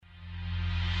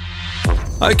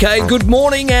Okay, good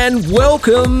morning and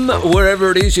welcome wherever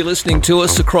it is you're listening to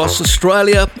us across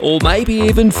Australia or maybe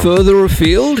even further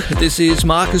afield. This is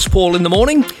Marcus Paul in the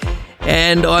morning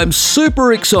and I'm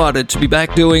super excited to be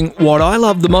back doing what I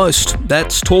love the most.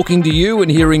 That's talking to you and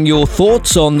hearing your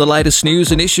thoughts on the latest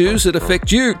news and issues that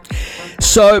affect you.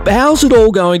 So how's it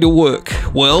all going to work?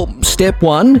 Well, step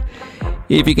one,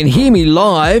 if you can hear me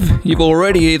live, you've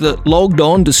already either logged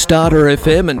on to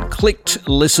StarterFM and clicked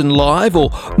listen live, or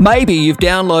maybe you've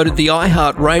downloaded the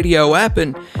iHeart radio app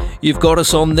and you've got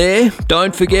us on there.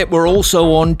 Don't forget we're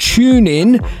also on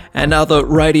TuneIn and other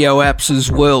radio apps as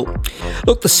well.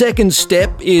 Look, the second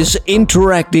step is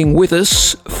interacting with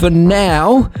us for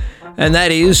now, and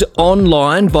that is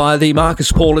online via the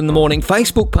Marcus Paul in the Morning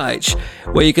Facebook page,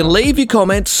 where you can leave your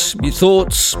comments, your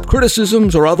thoughts,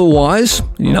 criticisms or otherwise.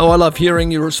 You know I love hearing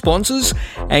your responses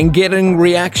and getting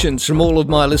reactions from all of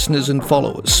my listeners and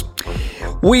followers.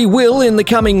 We will, in the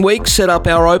coming weeks, set up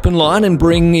our open line and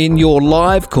bring in your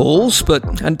live calls,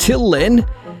 but until then,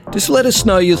 just let us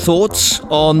know your thoughts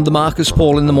on the Marcus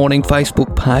Paul in the Morning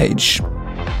Facebook page.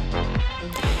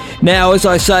 Now, as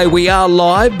I say, we are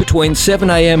live between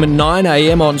 7am and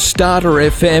 9am on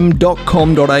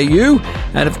starterfm.com.au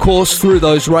and, of course, through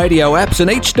those radio apps. And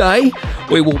each day,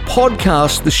 we will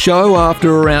podcast the show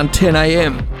after around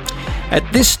 10am. At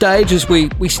this stage, as we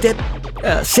set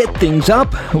things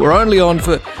up, we're only on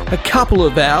for a couple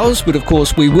of hours, but, of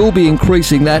course, we will be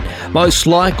increasing that most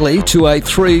likely to a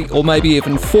 3 or maybe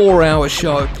even 4-hour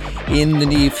show in the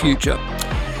near future.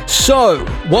 So,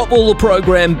 what will the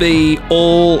program be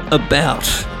all about?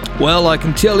 Well, I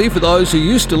can tell you, for those who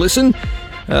used to listen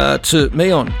to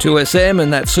me on 2SM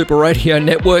and that Super Radio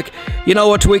network, you know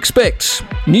what to expect.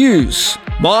 News,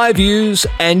 my views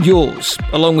and yours,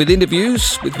 along with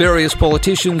interviews with various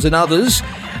politicians and others,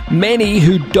 many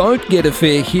who don't get a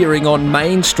fair hearing on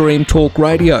mainstream talk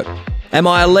radio. Am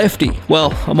I a lefty?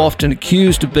 Well, I'm often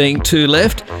accused of being too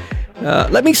left.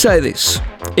 Let me say this.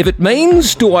 If it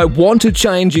means do I want a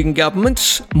change in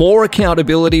governments, more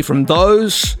accountability from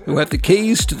those who have the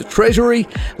keys to the Treasury,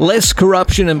 less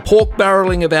corruption and pork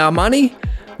barrelling of our money,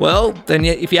 well, then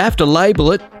if you have to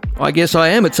label it, I guess I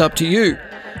am. It's up to you.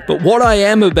 But what I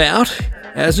am about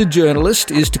as a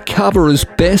journalist is to cover as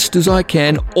best as I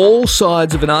can all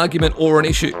sides of an argument or an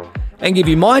issue and give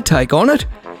you my take on it,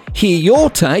 hear your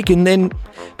take, and then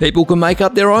people can make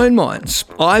up their own minds.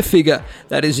 I figure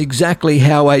that is exactly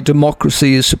how a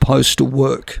democracy is supposed to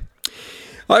work.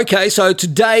 Okay, so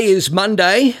today is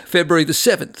Monday, February the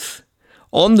 7th.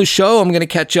 On the show, I'm going to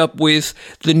catch up with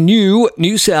the new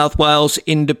New South Wales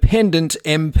Independent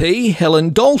MP,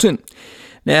 Helen Dalton.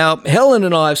 Now, Helen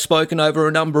and I have spoken over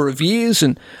a number of years,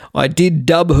 and I did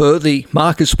dub her the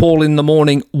Marcus Paul in the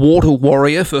Morning Water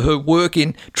Warrior for her work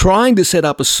in trying to set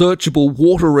up a searchable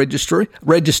water register,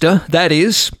 that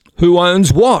is, who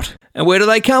owns what, and where do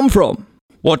they come from?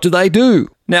 What do they do?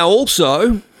 Now,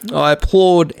 also, I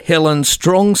applaud Helen's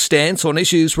strong stance on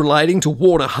issues relating to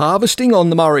water harvesting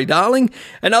on the Murray-Darling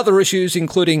and other issues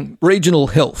including regional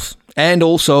health and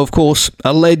also, of course,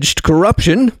 alleged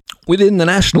corruption within the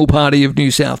National Party of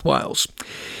New South Wales.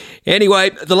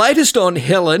 Anyway, the latest on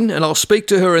Helen, and I'll speak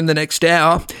to her in the next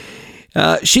hour,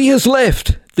 she has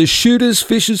left the Shooters,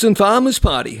 Fishers and Farmers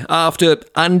Party after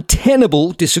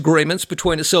untenable disagreements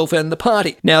between herself and the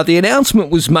party. Now, the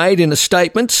announcement was made in a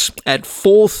statement at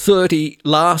 4:30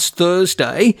 last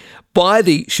Thursday by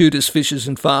the Shooters, Fishers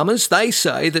and Farmers. They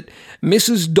say that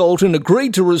Mrs. Dalton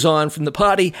agreed to resign from the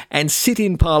party and sit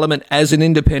in Parliament as an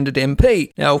independent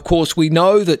MP. Now, of course, we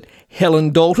know that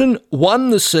Helen Dalton won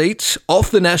the seat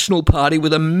off the National Party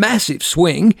with a massive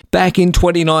swing back in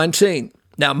 2019.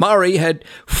 Now, Murray had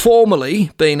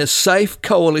formerly been a safe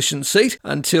coalition seat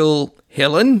until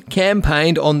Helen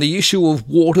campaigned on the issue of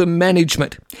water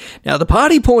management. Now, the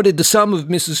party pointed to some of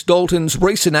Mrs. Dalton's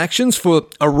recent actions for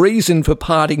a reason for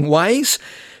parting ways,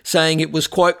 saying it was,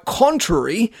 quote,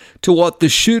 contrary to what the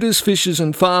Shooters, Fishers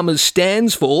and Farmers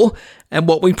stands for and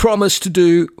what we promised to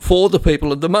do for the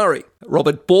people of the Murray.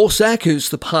 Robert Borsak, who's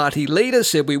the party leader,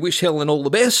 said we wish Helen all the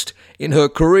best in her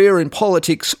career in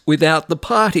politics without the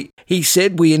party. He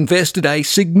said we invested a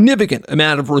significant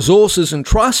amount of resources and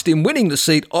trust in winning the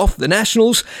seat off the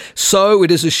Nationals, so it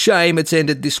is a shame it's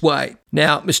ended this way.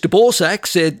 Now, Mr. Borsak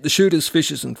said the shooters,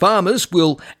 fishers and farmers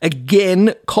will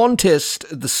again contest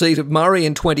the seat of Murray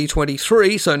in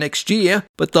 2023, so next year,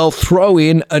 but they'll throw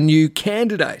in a new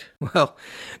candidate. Well,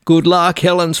 good luck.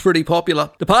 Helen's pretty popular.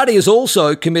 The party is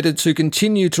also committed to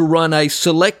continue to run a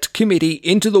select committee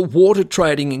into the water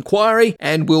trading inquiry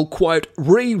and will, quote,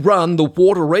 rerun the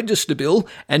water register bill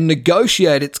and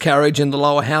negotiate its carriage in the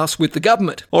lower house with the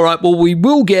government. All right, well, we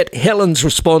will get Helen's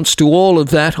response to all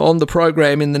of that on the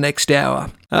program in the next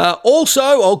hour. Also,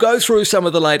 I'll go through some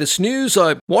of the latest news.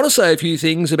 I want to say a few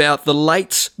things about the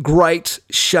late, great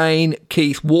Shane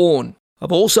Keith Warne.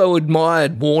 I've also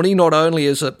admired Warney not only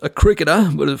as a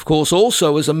cricketer, but of course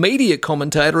also as a media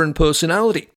commentator and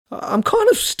personality. I'm kind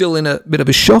of still in a bit of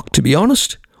a shock, to be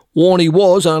honest. Warney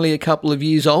was only a couple of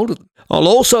years older. I'll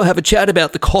also have a chat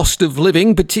about the cost of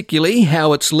living, particularly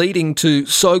how it's leading to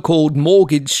so-called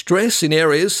mortgage stress in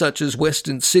areas such as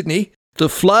Western Sydney. The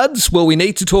floods, well, we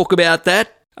need to talk about that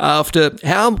after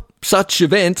how such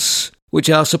events,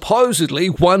 which are supposedly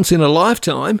once in a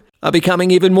lifetime, are becoming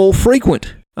even more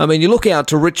frequent. I mean, you look out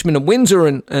to Richmond and Windsor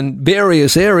and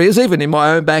various areas, even in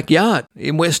my own backyard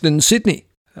in Western Sydney.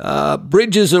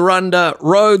 Bridges are under,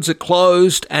 roads are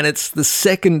closed, and it's the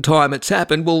second time it's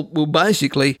happened. Well,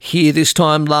 basically, here this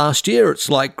time last year, it's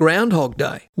like Groundhog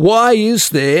Day. Why is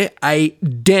there a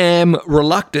damn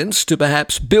reluctance to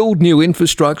perhaps build new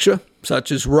infrastructure,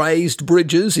 such as raised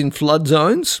bridges in flood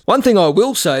zones? One thing I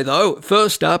will say, though,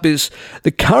 first up, is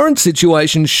the current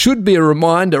situation should be a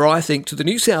reminder, I think, to the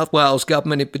New South Wales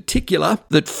government in particular,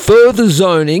 that further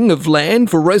zoning of land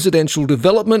for residential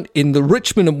development in the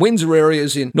Richmond and Windsor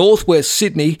areas in northwest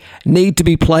Sydney need to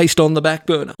be placed on the back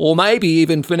burner, or maybe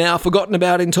even for now forgotten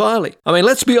about entirely. I mean,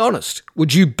 let's be honest.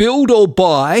 Would you build or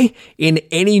buy in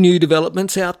any new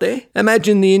developments out there?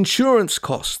 Imagine the insurance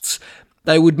costs.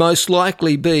 They would most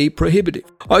likely be prohibitive.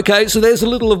 Okay, so there's a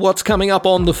little of what's coming up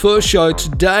on the first show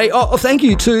today. Oh, thank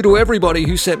you too to everybody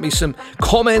who sent me some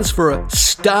comments for a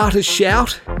starter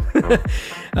shout.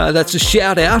 That's a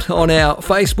shout out on our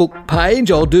Facebook page.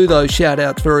 I'll do those shout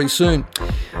outs very soon.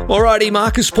 Alrighty,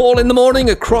 Marcus Paul in the morning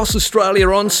across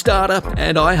Australia on Starter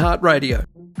and iHeart Radio.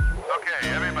 Okay,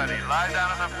 everybody, lie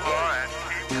down on the floor and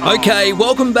keep calm. Okay,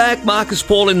 welcome back. Marcus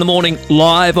Paul in the morning,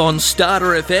 live on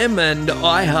StarterFM and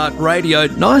iHeart Radio.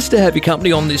 Nice to have your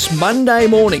company on this Monday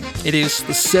morning. It is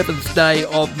the 7th day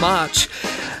of March.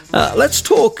 Let's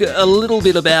talk a little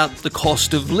bit about the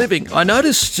cost of living. I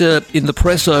noticed in the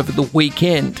press over the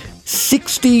weekend,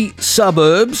 60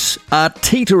 suburbs are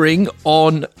teetering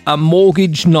on a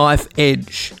mortgage knife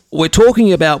edge. We're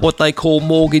talking about what they call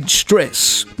mortgage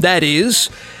stress. That is,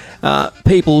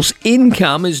 people's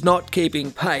income is not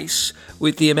keeping pace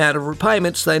with the amount of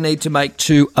repayments they need to make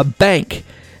to a bank.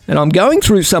 And I'm going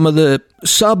through some of the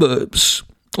suburbs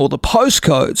or the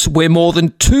postcodes where more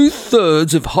than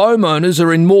 2/3 of homeowners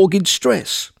are in mortgage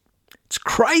stress. It's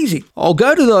crazy. I'll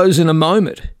go to those in a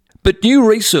moment. But new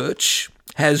research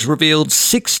has revealed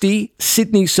 60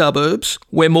 Sydney suburbs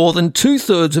where more than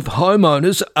 2/3 of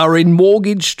homeowners are in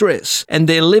mortgage stress and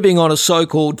they're living on a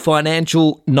so-called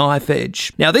financial knife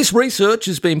edge. Now, this research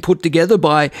has been put together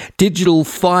by Digital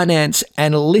Finance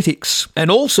Analytics and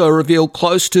also revealed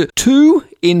close to 2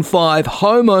 in 5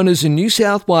 homeowners in New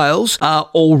South Wales are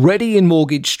already in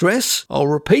mortgage stress. I'll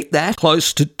repeat that.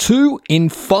 Close to 2 in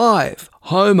 5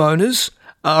 homeowners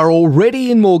are already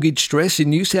in mortgage stress in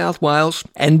New South Wales,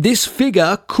 and this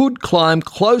figure could climb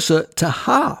closer to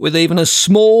half with even a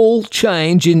small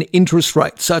change in interest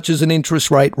rate, such as an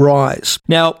interest rate rise.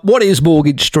 Now, what is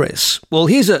mortgage stress? Well,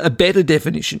 here's a better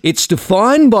definition. It's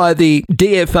defined by the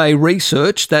DFA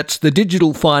research, that's the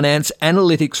Digital Finance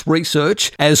Analytics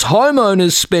research, as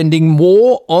homeowners spending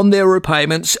more on their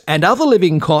repayments and other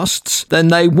living costs than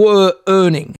they were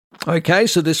earning. Okay,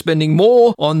 so they're spending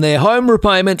more on their home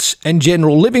repayments and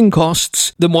general living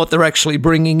costs than what they're actually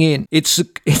bringing in. It's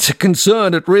a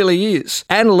concern, it really is.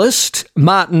 Analyst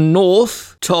Martin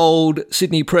North told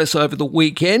Sydney Press over the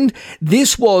weekend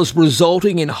this was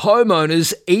resulting in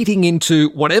homeowners eating into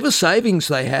whatever savings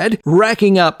they had,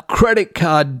 racking up credit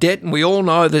card debt, and we all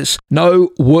know there's no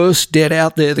worse debt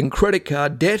out there than credit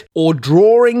card debt, or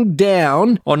drawing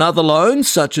down on other loans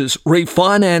such as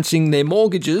refinancing their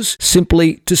mortgages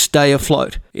simply to stay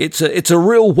afloat. It's a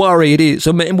real worry, it is.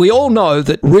 I mean, we all know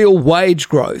that real wage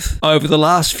growth over the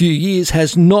last few years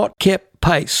has not kept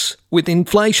pace with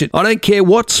inflation. I don't care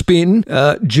what spin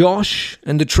Josh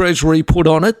and the Treasury put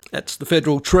on it. That's the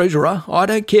Federal Treasurer. I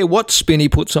don't care what spin he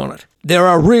puts on it. There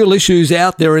are real issues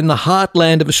out there in the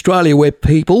heartland of Australia where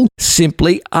people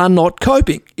simply are not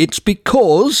coping. It's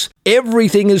because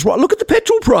everything is right. Look at the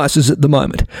petrol prices at the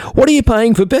moment. What are you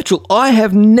paying for petrol? I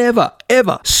have never,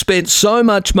 ever spent so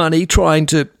much money trying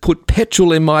to put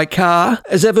petrol in my car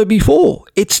as ever before.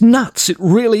 It's nuts. It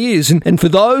really is. And for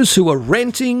those who are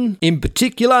renting in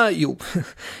particular,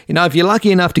 if you're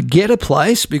lucky enough to get a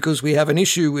place, because we have an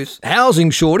issue with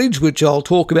housing shortage, which I'll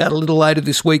talk about a little later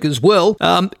this week as well,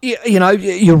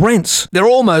 your rents, they're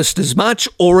almost as much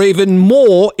or even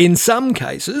more in some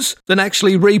cases than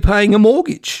actually repaying a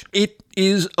mortgage. It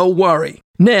is a worry.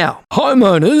 Now,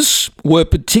 homeowners were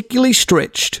particularly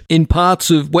stretched in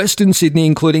parts of Western Sydney,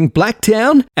 including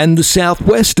Blacktown and the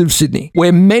southwest of Sydney,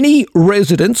 where many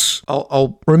residents,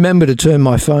 I'll remember to turn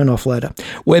my phone off later,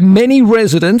 where many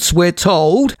residents, we're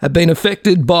told, have been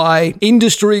affected by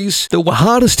industries that were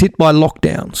hardest hit by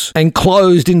lockdowns and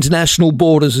closed international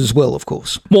borders as well, of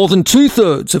course. More than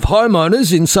 2/3 of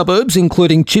homeowners in suburbs,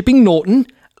 including Chipping Norton,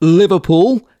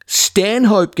 Liverpool,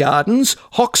 Stanhope Gardens,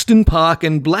 Hoxton Park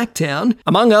and Blacktown,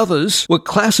 among others, were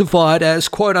classified as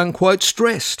quote-unquote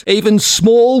stressed. Even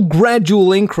small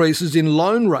gradual increases in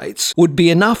loan rates would be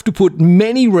enough to put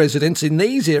many residents in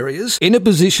these areas in a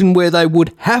position where they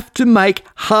would have to make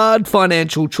hard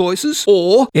financial choices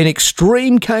or, in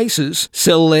extreme cases,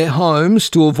 sell their homes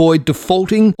to avoid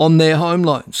defaulting on their home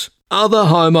loans. Other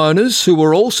homeowners who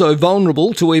were also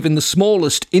vulnerable to even the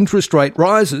smallest interest rate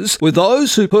rises were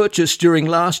those who purchased during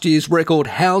last year's record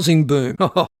housing boom.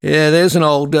 Yeah, there's an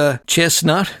old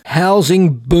chestnut.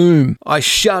 Housing boom. I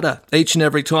shudder each and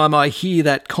every time I hear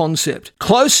that concept.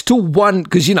 Close to one,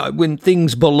 because when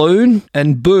things balloon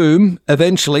and boom,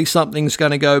 eventually something's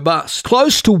going to go bust.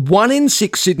 Close to 1 in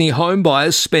 6 Sydney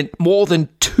homebuyers spent more than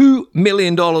 $2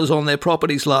 million on their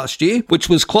properties last year, which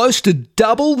was close to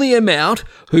double the amount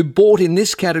who bought in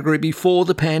this category before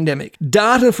the pandemic.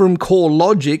 Data from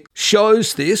CoreLogic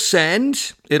shows this,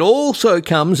 and it also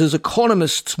comes as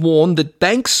economists warned that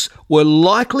banks were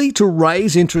likely to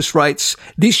raise interest rates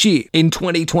this year in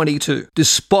 2022,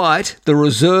 despite the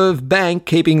Reserve Bank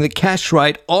keeping the cash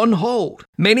rate on hold.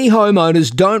 Many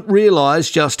homeowners don't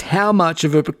realise just how much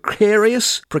of a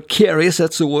precarious,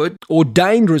 that's the word, or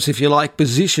dangerous, if you like,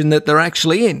 position that they're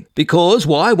actually in. Because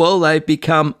why? Well, they've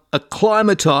become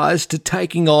acclimatised to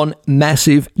taking on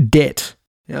massive debt.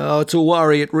 It's a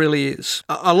worry, it really is.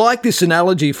 I like this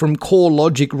analogy from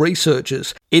CoreLogic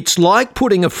researchers. It's like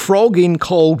putting a frog in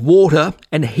cold water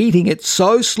and heating it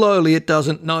so slowly it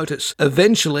doesn't notice.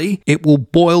 Eventually, it will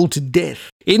boil to death.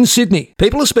 In Sydney,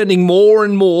 people are spending more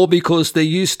and more because they're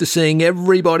used to seeing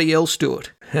everybody else do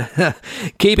it.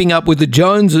 Keeping up with the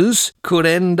Joneses could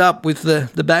end up with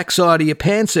the backside of your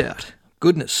pants out.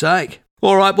 Goodness sake.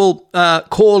 All right, well,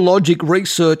 CoreLogic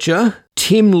researcher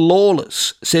Tim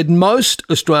Lawless said most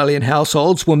Australian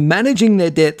households were managing their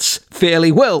debts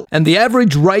fairly well, and the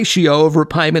average ratio of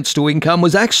repayments to income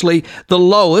was actually the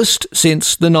lowest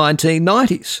since the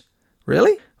 1990s.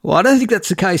 Really? Well, I don't think that's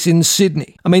the case in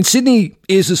Sydney. Sydney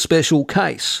is a special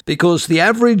case because the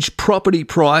average property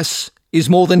price is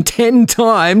more than 10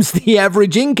 times the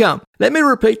average income. Let me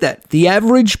repeat that. The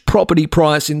average property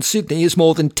price in Sydney is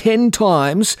more than 10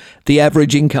 times the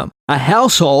average income. A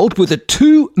household with a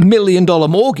 $2 million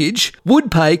mortgage would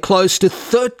pay close to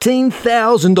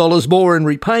 $13,000 more in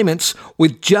repayments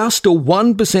with just a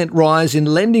 1% rise in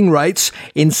lending rates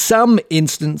in some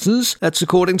instances. That's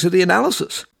according to the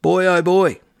analysis. Boy, oh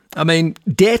boy.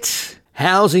 Debt,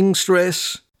 housing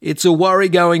stress, it's a worry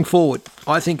going forward.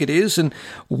 I think it is. And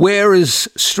where is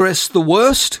stress the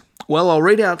worst? Well, I'll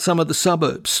read out some of the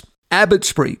suburbs.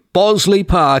 Abbotsbury, Bosley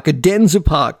Park, Adenza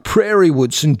Park,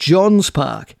 Prairiewood, St John's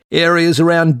Park. Areas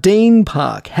around Dean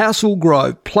Park, Hassel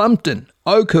Grove, Plumpton,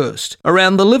 Oakhurst.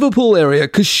 Around the Liverpool area,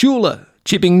 Cashula,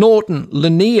 Chipping Norton,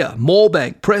 Lanier,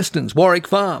 Moorebank, Prestons, Warwick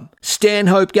Farm,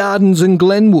 Stanhope Gardens and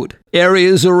Glenwood.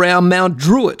 Areas around Mount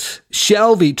Druitt,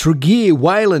 Shalvey, Tregear,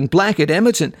 Wayland, Blackett,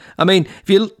 Emerton. If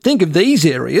you think of these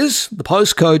areas, the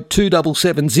postcode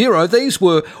 2770, these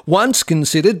were once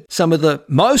considered some of the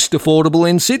most affordable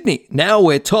in Sydney. Now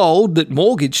we're told that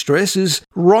mortgage stress is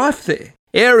rife there.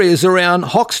 Areas around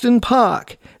Hoxton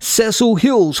Park, Cecil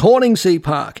Hills, Horningsea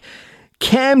Park,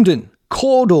 Camden,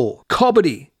 Cawdor,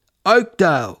 Cobbitty,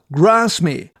 Oakdale,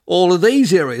 Grassmere, all of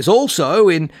these areas. Also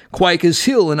in Quakers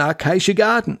Hill and Acacia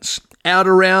Gardens, out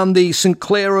around the St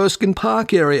Clair Erskine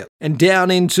Park area, and down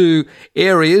into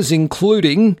areas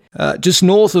including just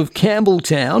north of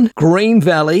Campbelltown, Green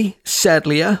Valley,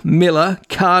 Sadleir, Miller,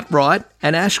 Cartwright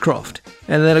and Ashcroft.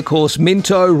 And then, of course,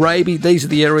 Minto, Raby, these are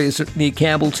the areas near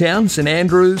Campbelltown, St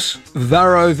Andrews,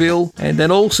 Varroville, and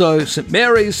then also St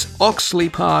Mary's, Oxley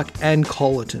Park and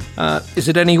Collerton. Is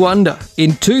it any wonder?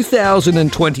 In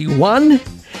 2021,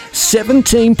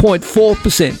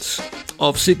 17.4%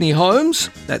 of Sydney homes,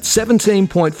 that's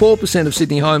 17.4% of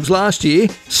Sydney homes last year,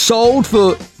 sold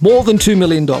for more than $2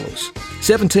 million.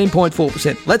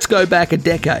 17.4%. Let's go back a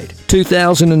decade.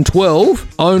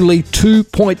 2012, only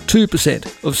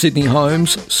 2.2% of Sydney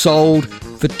homes sold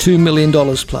for $2 million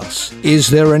plus. Is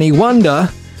there any wonder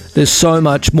there's so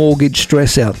much mortgage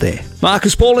stress out there?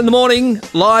 Marcus Paul in the morning,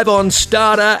 live on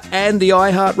Starter and the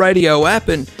iHeart Radio app,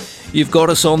 and you've got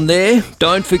us on there.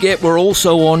 Don't forget we're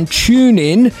also on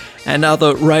TuneIn and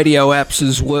other radio apps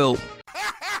as well.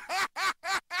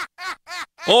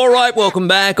 All right, welcome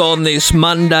back on this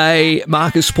Monday.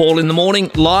 Marcus Paul in the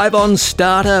morning, live on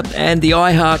Starter and the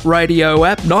iHeart Radio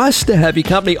app. Nice to have your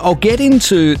company. I'll get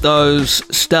into those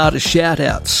Starter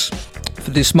shout-outs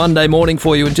for this Monday morning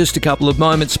for you in just a couple of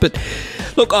moments. But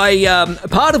look,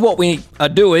 part of what we are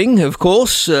doing, of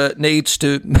course, needs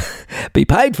to be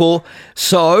paid for.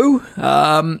 So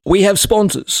we have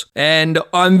sponsors. And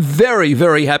I'm very,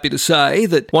 very happy to say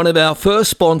that one of our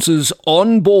first sponsors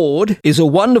on board is a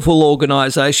wonderful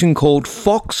organisation called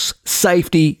Fox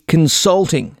Safety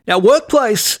Consulting. Now,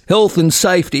 workplace health and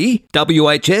safety,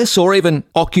 WHS, or even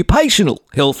occupational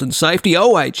health and safety,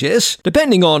 OHS,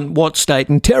 depending on what state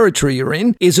and territory you're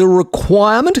in, is a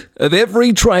requirement of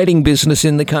every trading business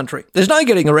in the country. There's no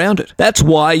getting around it. That's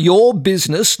why your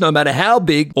business, no matter how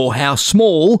big or how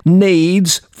small,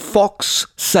 needs Fox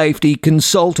Safety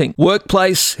Consulting.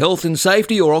 Workplace health and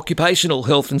safety or occupational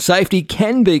health and safety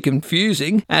can be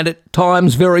confusing and at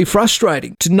times very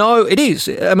frustrating. To know it is.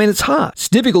 I mean, it's hard. It's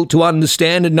difficult to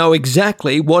understand and know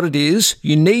exactly what it is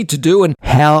you need to do and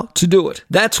how to do it.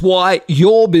 That's why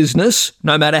your business,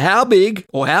 no matter how big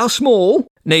or how small,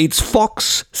 needs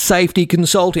Fox Safety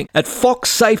Consulting. At Fox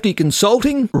Safety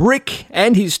Consulting, Rick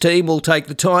and his team will take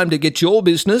the time to get your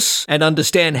business and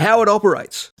understand how it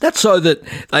operates. That's so that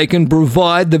they can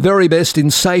provide the very best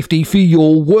in safety for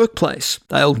your workplace.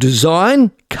 They'll design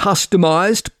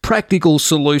customized, practical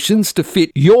solutions to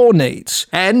fit your needs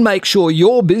and make sure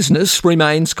your business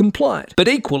remains compliant. But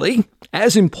equally,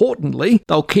 as importantly,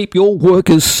 they'll keep your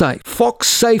workers safe. Fox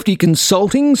Safety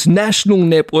Consulting's national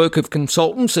network of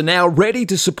consultants are now ready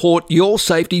to support your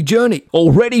safety journey.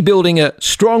 Already building a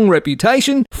strong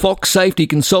reputation, Fox Safety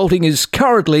Consulting is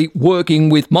currently working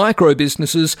with micro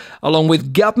businesses along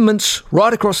with governments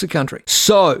right across the country.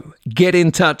 So, get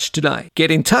in touch today. Get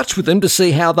in touch with them to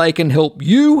see how they can help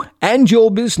you and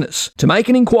your business. To make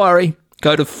an inquiry,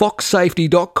 go to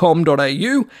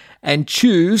foxsafety.com.au and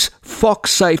choose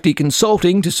Fox Safety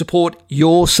Consulting to support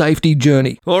your safety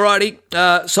journey. Alrighty,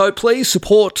 so please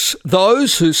support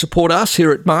those who support us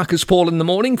here at Marcus Paul in the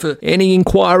Morning. For any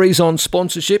inquiries on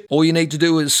sponsorship, all you need to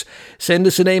do is send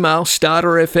us an email,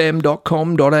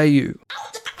 starterfm.com.au.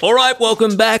 All right,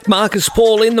 welcome back. Marcus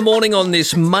Paul in the morning on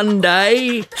this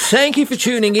Monday. Thank you for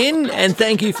tuning in and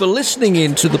thank you for listening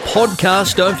in to the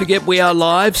podcast. Don't forget we are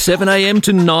live 7 a.m.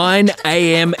 to 9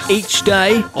 a.m. each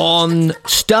day on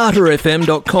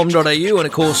StarterFM.com.au and,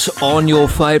 of course, on your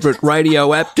favourite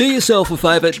radio app. Do yourself a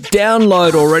favour,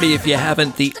 download already if you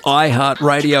haven't the iHeart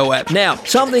Radio app. Now,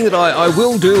 something that I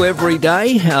will do every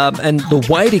day, and the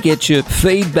way to get your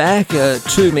feedback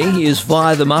to me is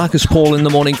via the Marcus Paul in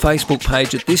the Morning Facebook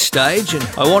page at this stage, and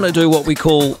I want to do what we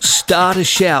call starter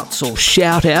shouts or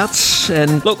shout outs.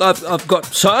 And look, I've got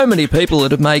so many people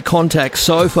that have made contact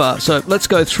so far, so let's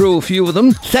go through a few of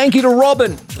them. Thank you to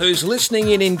Robin, who's listening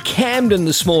in Camden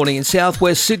this morning in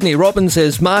southwest Sydney. Robin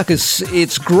says, Marcus,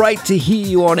 it's great to hear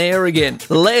you on air again.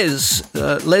 Les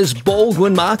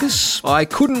Baldwin, Marcus, I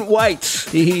couldn't wait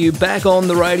to hear you back on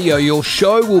the radio. Your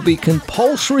show will be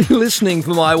compulsory listening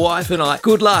for my wife and I.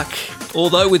 Good luck.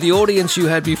 Although with the audience you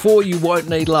had before, you won't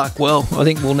need luck. Well, I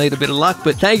think we'll need a bit of luck,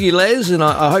 but thank you, Les, and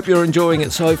I hope you're enjoying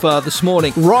it so far this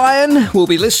morning. Ryan will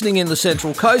be listening in the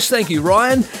Central Coast. Thank you,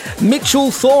 Ryan.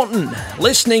 Mitchell Thornton,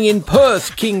 listening in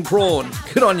Perth, King Prawn.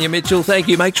 Good on you, Mitchell. Thank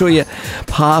you. Make sure you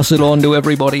pass it on to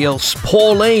everybody else.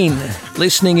 Pauline,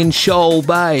 listening in Shoal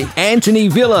Bay. Anthony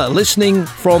Villa, listening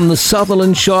from the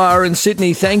Sutherland Shire in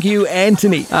Sydney. Thank you,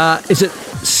 Anthony. Is it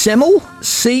Semil?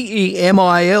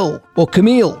 Cemil or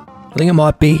Camille? I think it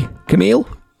might be Camille.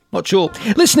 Not sure.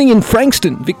 Listening in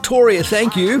Frankston, Victoria,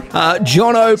 thank you.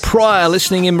 Jono Pryor,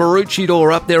 listening in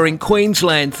Maroochydore up there in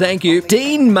Queensland, thank you.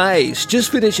 Dean Mays,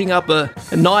 just finishing up a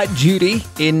night duty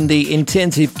in the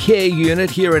intensive care unit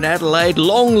here in Adelaide.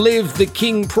 Long live the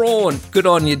King Prawn. Good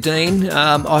on you, Dean.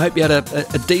 I hope you had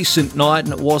a decent night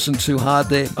and it wasn't too hard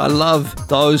there. I love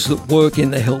those that work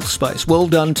in the health space. Well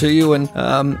done to you. And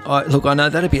I know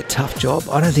that'd be a tough job.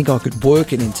 I don't think I could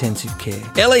work in intensive care.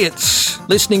 Elliot's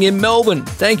listening in Melbourne.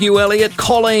 Thank you, Elliot.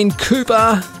 Colleen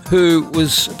Cooper, who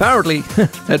was apparently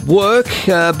at work,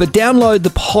 but download the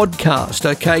podcast,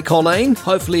 okay, Colleen?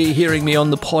 Hopefully you're hearing me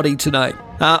on the potty today.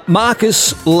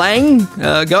 Marcus Lang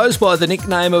goes by the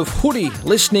nickname of Hoodie,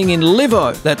 listening in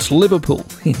Livo, that's Liverpool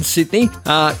in Sydney.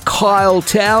 Kyle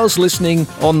Towers, listening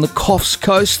on the Coffs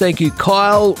Coast, thank you,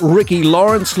 Kyle. Ricky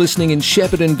Lawrence, listening in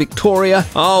Shepparton, Victoria.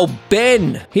 Oh,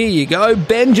 Ben, here you go,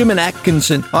 Benjamin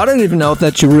Atkinson. I don't even know if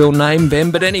that's your real name, Ben,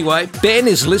 but anyway, Ben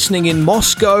is listening in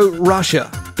Moscow,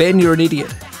 Russia. Ben, you're an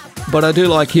idiot, but I do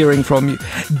like hearing from you.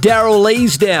 Daryl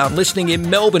Leesdown, listening in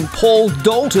Melbourne. Paul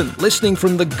Dalton, listening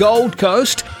from the Gold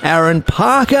Coast. Aaron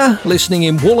Parker, listening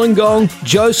in Wollongong.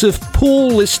 Joseph Poole,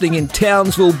 listening in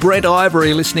Townsville. Brett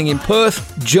Ivory, listening in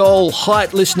Perth. Joel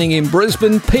Height, listening in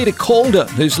Brisbane. Peter Calder,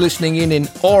 who's listening in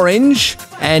Orange.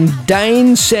 And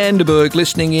Dane Sanderberg,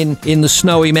 listening in the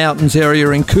Snowy Mountains area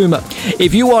in Cooma.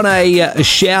 If you want a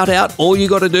shout out, all you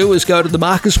got to do is go to the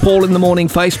Marcus Paul in the Morning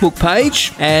Facebook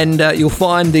page, and you'll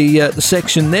find the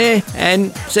section there,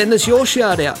 and send us your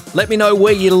shout out. Let me know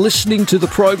where you're listening to the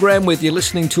program, whether you're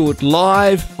listening to it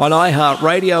live on iHeart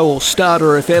Radio or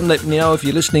StarterFM. Let me know if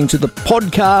you're listening to the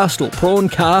podcast or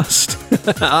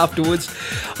PRAWNCAST afterwards.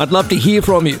 I'd love to hear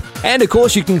from you. And of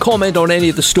course, you can comment on any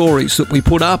of the stories that we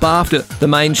put up after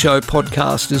the main show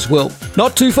podcast as well.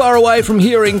 Not too far away from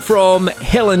hearing from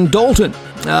Helen Dalton,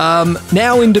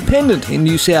 now independent in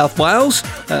New South Wales.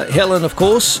 Helen, of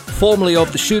course, formerly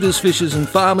of the Shooters, Fishers and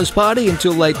Farmers Party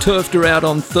until they turfed her out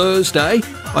on Thursday.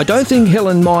 I don't think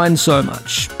Helen minds so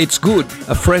much. It's good,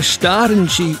 a fresh start, and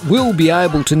she will be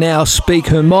able to now speak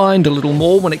her mind a little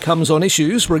more when it comes on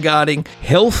issues regarding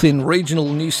health in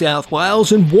regional New South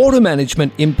Wales and water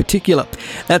management in particular.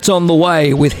 That's on the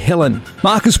way with Helen.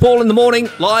 Marcus Paul in the Morning,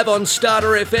 live on Starter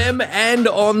FM and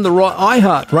on the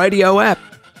iHeart Radio app.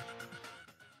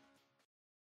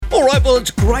 All right, well,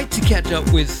 it's great to catch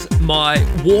up with my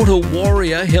water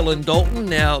warrior, Helen Dalton.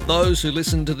 Now, those who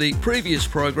listened to the previous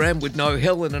program would know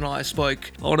Helen and I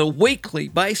spoke on a weekly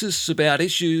basis about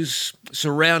issues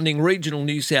surrounding regional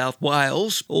New South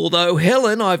Wales. Although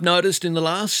Helen, I've noticed in the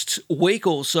last week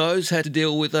or so, has had to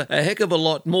deal with a heck of a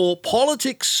lot more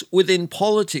politics within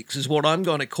politics, is what I'm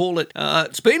going to call it.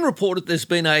 It's been reported there's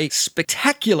been a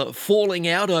spectacular falling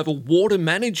out over water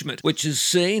management, which has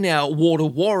seen our water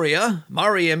warrior,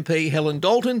 Murray MP Helen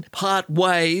Dalton, part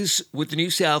ways with the New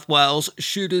South Wales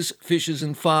Shooters, Fishers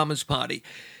and Farmers Party.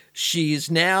 She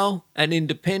is now an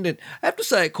independent. I have to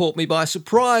say it caught me by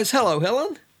surprise. Hello,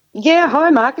 Helen. Yeah,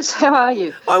 hi Marcus, how are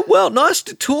you? Oh, well, nice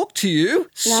to talk to you.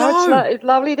 It's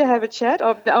lovely to have a chat.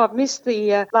 I've missed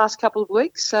the last couple of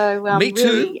weeks, so me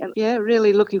too.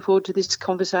 Really looking forward to this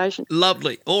conversation.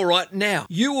 Lovely. All right, now,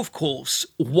 you, of course,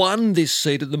 won this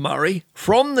seat at the Murray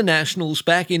from the Nationals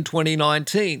back in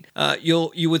 2019.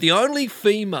 You were the only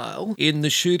female in the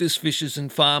Shooters, Fishers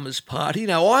and Farmers Party.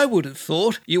 Now, I would have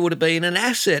thought you would have been an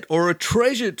asset or a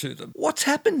treasure to them. What's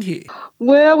happened here?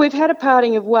 Well, we've had a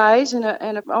parting of ways and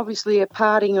obviously a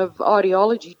parting of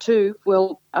ideology too.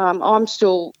 Well, I'm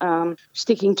still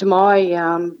sticking to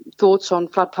my thoughts on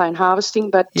floodplain harvesting,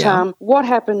 but what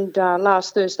happened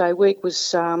last Thursday week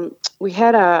was we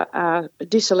had a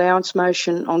disallowance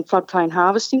motion on floodplain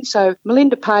harvesting. So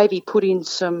Melinda Pavey put in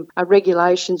some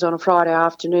regulations on a Friday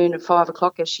afternoon at 5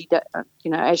 o'clock, as she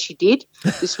did.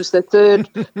 This was the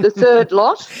third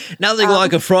lot. Nothing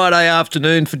like a Friday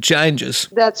afternoon for changes.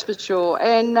 That's for sure.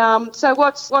 And so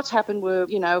what's happened were,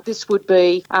 this would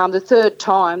be the third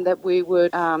time that we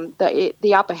would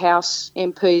the upper house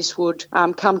MPs would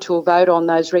come to a vote on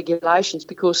those regulations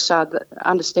because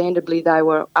understandably they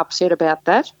were upset about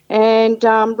that. And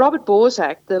Robert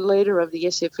Borzak, the leader of the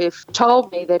SFF,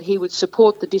 told me that he would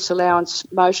support the disallowance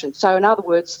motion. So in other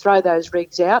words, throw those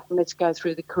regs out and let's go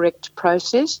through the correct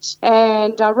process.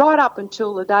 And right up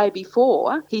until the day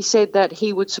before, he said that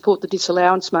he would support the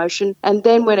disallowance motion. And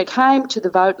then when it came to the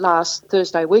vote last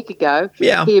Thursday week ago,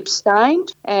 he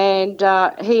abstained. And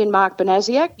he and Mark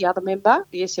Banasiak, the other member,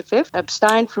 the SFF,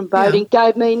 abstained from voting,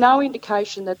 gave me no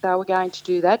indication that they were going to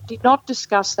do that, did not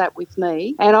discuss that with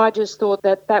me. And I just thought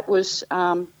that was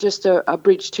just a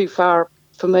bridge too far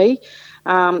for me.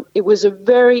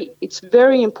 It's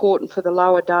very important for the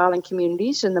Lower Darling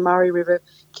communities and the Murray River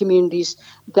communities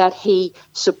that he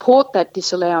support that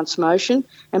disallowance motion,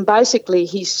 and basically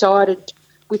he sided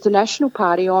with the National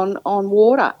Party on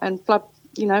water and flood,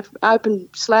 open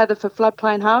slather for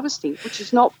floodplain harvesting, which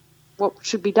is not what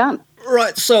should be done.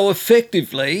 Right, so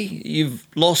effectively you've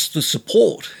lost the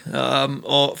support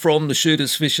from the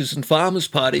Shooters, Fishers and Farmers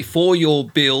Party for your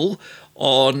bill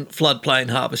on floodplain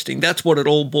harvesting. That's what it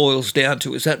all boils down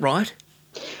to, is that right?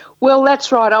 Well,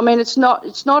 that's right. I mean, it's not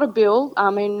a bill. I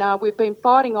mean, we've been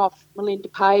fighting off Melinda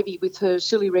Pavey with her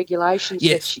silly regulations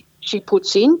yes. that she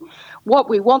puts in. What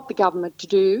we want the government to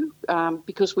do,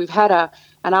 because we've had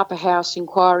an upper house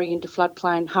inquiry into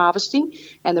floodplain harvesting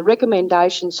and the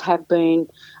recommendations have been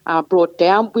brought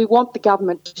down, we want the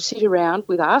government to sit around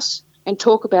with us and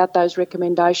talk about those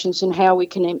recommendations and how we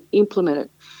can implement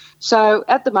it. So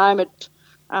at the moment,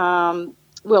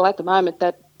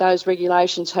 that those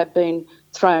regulations have been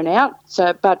thrown out.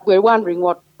 So, but we're wondering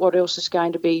what else is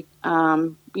going to be,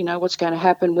 what's going to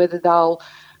happen, whether they'll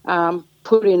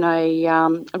put in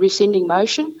a rescinding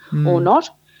motion or not.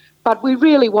 But we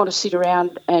really want to sit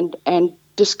around and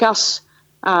discuss,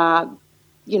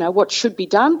 what should be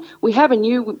done. We have a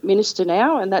new minister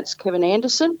now, and that's Kevin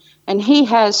Anderson, and he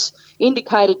has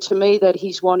indicated to me that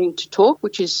he's wanting to talk,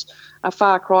 which is a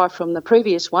far cry from the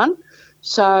previous one.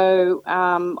 So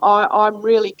I'm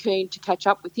really keen to catch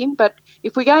up with him. But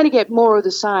if we're going to get more of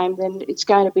the same, then it's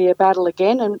going to be a battle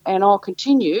again, and I'll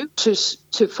continue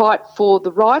to fight for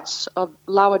the rights of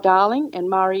Lower Darling and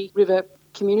Murray River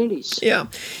communities. Yeah,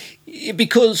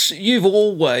 because you've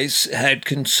always had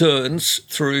concerns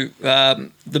through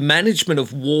the management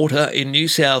of water in New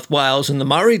South Wales and the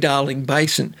Murray-Darling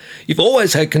Basin. You've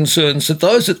always had concerns that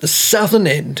those at the southern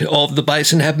end of the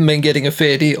basin haven't been getting a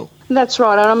fair deal. That's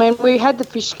right. I mean, we had the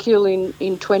fish kill in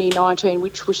 2019,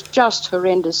 which was just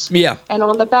horrendous. Yeah. And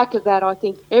on the back of that, I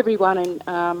think everyone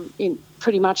in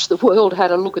pretty much the world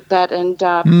had a look at that, and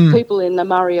people in the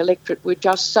Murray electorate were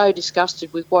just so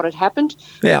disgusted with what had happened.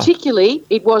 Yeah. Particularly,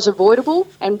 it was avoidable,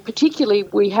 and particularly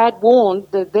we had warned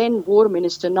the then Water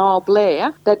Minister, Niall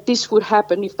Blair, that this would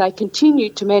happen if they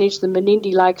continued to manage the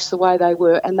Menindee Lakes the way they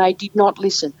were, and they did not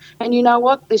listen. And you know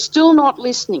what? They're still not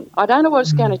listening. I don't know what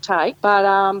it's going to take, but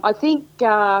I think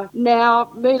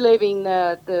now me leaving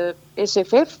the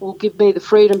SFF will give me the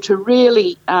freedom to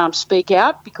really speak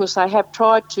out, because they have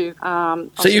tried to...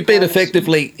 so you've been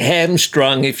effectively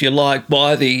hamstrung, if you like,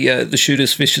 by the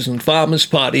Shooters, Fishers and Farmers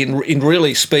Party in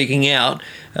really speaking out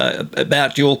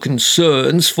about your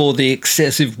concerns for the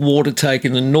excessive water take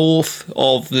in the north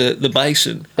of the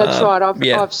basin. That's right.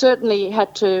 I've certainly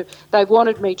had to... They've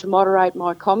wanted me to moderate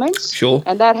my comments. Sure.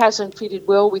 And that hasn't fitted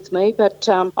well with me. But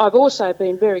I've also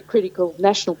been very critical of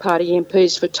National Party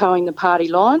MPs for towing the party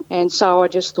line. And so I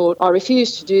just thought I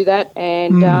refused to do that.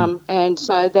 And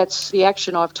so that's the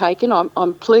action I've taken.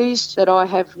 I'm pleased that I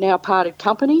have now parted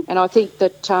company. And I think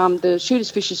that the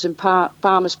Shooters, Fishers and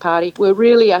Farmers Party were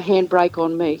really a handbrake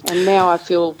on me. And now I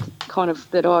feel kind of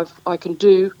that I can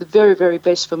do the very, very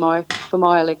best for my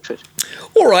electorate.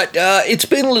 All right, it's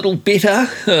been a little bitter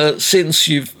since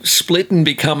you've split and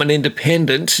become an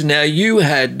independent. Now, you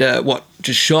had,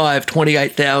 just shy of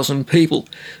 28,000 people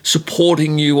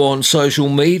supporting you on social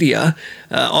media.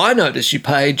 I noticed your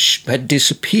page had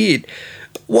disappeared.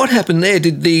 What happened there?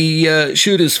 Did the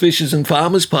Shooters, Fishers and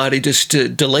Farmers Party just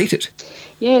delete it?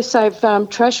 Yes, they've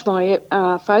trashed my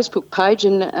Facebook page,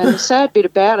 and the sad bit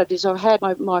about it is I've had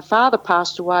my father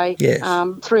passed away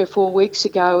 3 or 4 weeks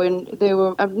ago, and there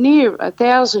were near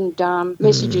 1,000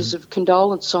 messages of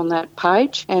condolence on that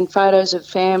page, and photos of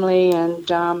family and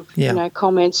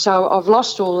comments. So I've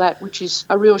lost all that, which is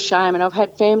a real shame. And I've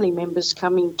had family members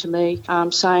coming to me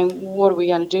saying, "What are we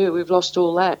going to do? We've lost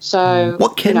all that." So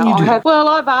what can you do?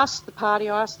 I've asked the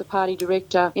party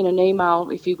director in an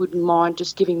email if he wouldn't mind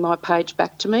just giving my page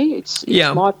back to me. It's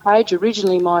my page,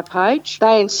 originally my page.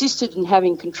 They insisted in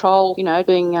having control,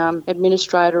 being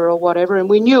administrator or whatever, and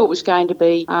we knew it was going to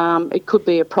be, it could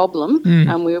be a problem,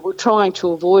 and we were trying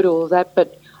to avoid all of that.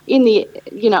 But in the,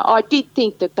 I did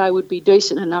think that they would be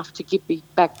decent enough to give me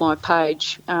back my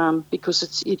page,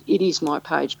 because it is my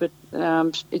page, but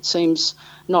it seems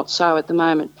not so at the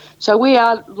moment. So we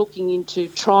are looking into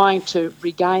trying to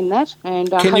regain that.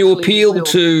 And can you appeal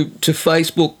to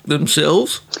Facebook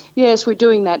themselves? Yes, we're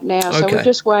doing that now. So we're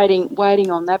just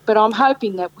waiting on that. But I'm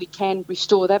hoping that we can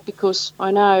restore that, because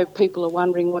I know people are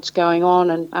wondering what's going on,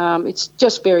 and it's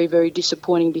just very, very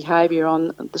disappointing behaviour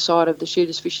on the side of the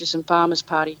Shooters, Fishers and Farmers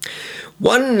Party.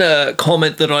 One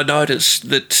comment that I noticed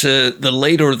that the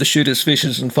leader of the Shooters,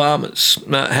 Fishers and Farmers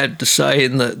had to say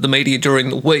in the meeting media during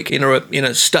the week. In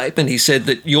a statement, he said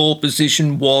that your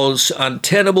position was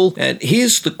untenable. And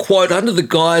here's the quote: "Under the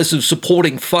guise of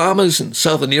supporting farmers and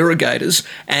southern irrigators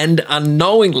and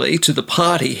unknowingly to the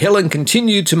party, Helen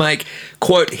continued to make,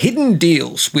 quote, hidden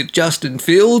deals with Justin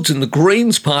Fields and the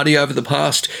Greens Party over the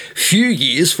past few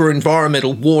years for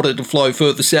environmental water to flow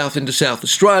further south into South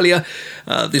Australia.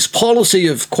 This policy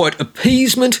of, quote,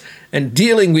 appeasement and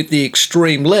dealing with the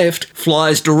extreme left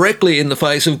flies directly in the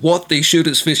face of what the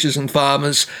shooters, fishers and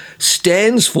farmers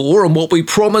stands for and what we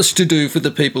promise to do for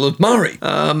the people of Murray."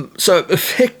 So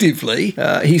effectively,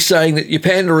 he's saying that you're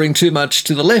pandering too much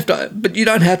to the left, but you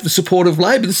don't have the support of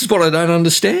Labor. This is what I don't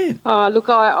understand. Look,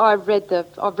 I've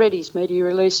read his media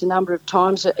release a number of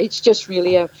times. It's just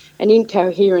really an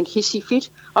incoherent hissy fit.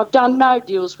 I've done no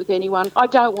deals with anyone. I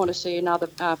don't want to see another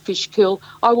fish kill.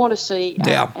 I want to see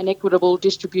an equitable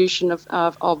distribution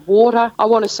of water. I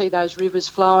want to see those rivers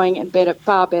flowing and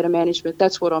far better management.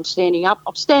 That's what I'm standing up.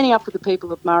 I'm standing up for the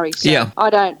people of Murray. So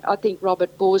I think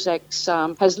Robert Borzak's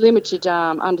has limited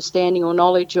understanding or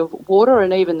knowledge of water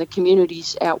and even the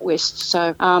communities out west.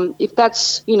 So if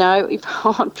that's, if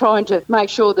I'm trying to make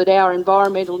sure that our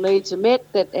environmental needs are met,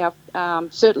 that our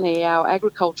certainly our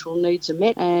agricultural needs are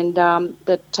met, and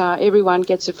that everyone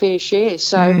gets a fair share.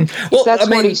 So if that's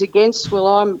what he's against, well,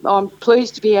 I'm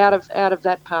pleased to be out of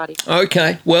that party.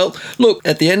 Okay, well, look,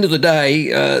 at the end of the day,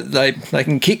 they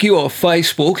can kick you off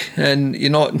Facebook, and you're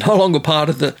no longer part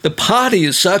of the party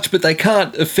as such, but they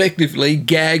can't effectively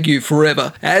gag you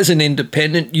forever. As an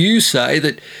independent, you say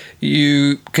that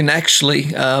you can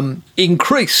actually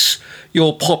increase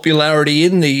your popularity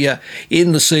in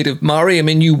the seat of Murray. I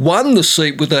mean, you won the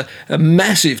seat with a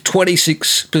massive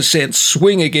 26%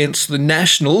 swing against the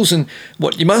Nationals, and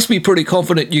you must be pretty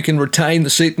confident you can retain the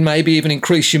seat and maybe even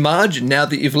increase your margin now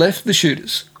that you've left the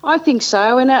shooters. I think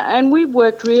so, and we've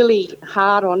worked really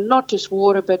hard on not just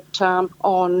water, but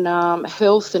on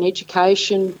health and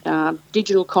education,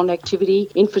 digital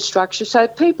connectivity, infrastructure. So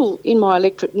people in my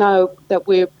electorate know that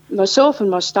myself and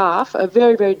my staff are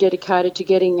very, very dedicated to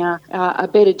getting a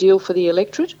better deal for the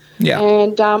electorate. Yeah.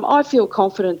 And I feel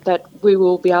confident that we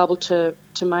will be able to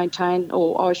maintain,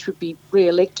 or I should be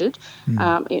re-elected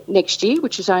next year,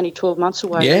 which is only 12 months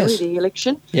away, really, the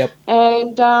election. Yep.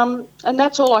 And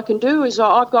that's all I can do is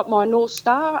I've got my North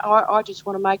Star. I just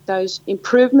want to make those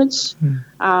improvements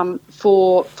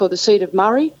for the seat of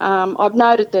Murray. I've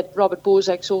noted that Robert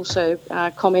Borzak's also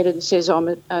commented and says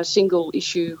I'm a single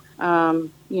issue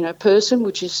person,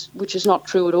 which is not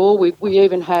true at all. We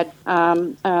even had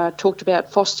talked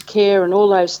about foster care and all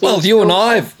those things. Well, you and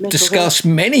I have discussed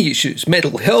many issues: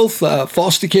 mental health,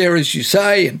 foster care, as you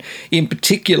say, and in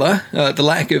particular the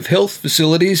lack of health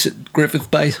facilities at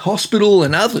Griffith Bay Hospital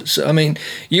and others. I mean,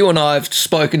 you and I have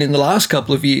spoken in the last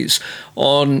couple of years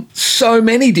on so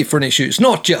many different issues,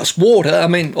 not just water. I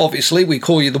mean, obviously we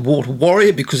call you the water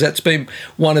warrior because that's been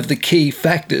one of the key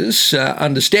factors,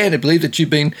 understandably, that you've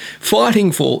been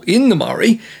fighting for in the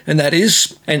Murray, and that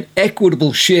is an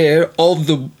equitable share of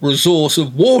the resource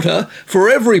of water for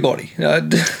everybody,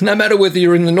 no matter whether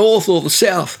you're in the north or the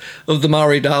south of the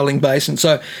Murray-Darling Basin.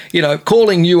 So,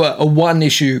 calling you a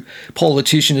one-issue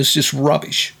politician is just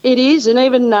rubbish. It is, and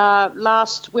even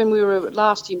when we were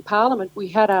last in Parliament, we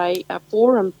had a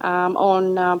forum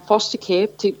on foster care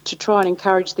to try and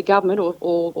encourage the government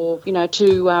or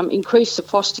to increase the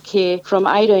foster care from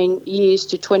 18 years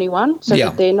to 21 so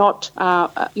that they're not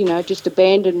just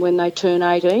abandoned when they turn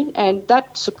 18. And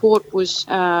that support was,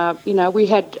 we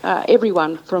had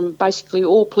everyone from basically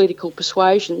all political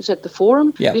persuasions at the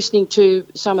forum listening to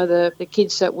some of the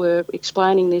kids that were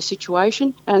explaining their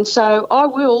situation. And so I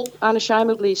will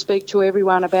unashamedly speak to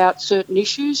everyone about certain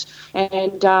issues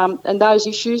and those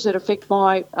issues that affect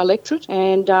my electorate.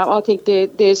 And I think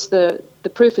there's the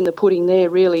proof in the pudding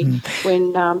there, really,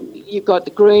 when you've got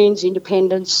the Greens,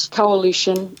 Independents,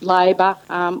 Coalition, Labor,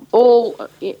 all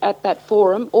at that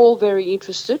forum, all very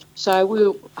interested. So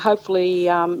we'll hopefully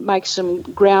make some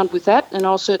ground with that, and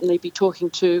I'll certainly be talking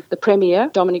to the Premier,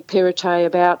 Dominic Perrottet,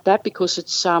 about that because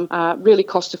it's really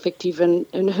cost-effective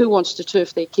and who wants to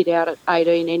turf their kid out at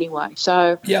 18 anyway?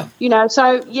 So,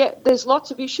 there's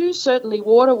lots of issues. Certainly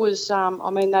water was,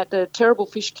 the terrible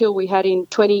fish kill we had in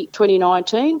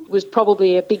 2019 was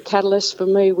probably a big catalyst for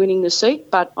me winning the seat,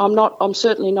 but I'm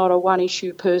certainly not a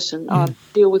one-issue person. I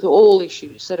deal with all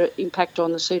issues that impact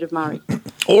on the seat of Murray.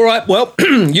 All right, well,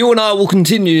 you and I will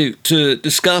continue to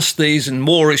discuss these and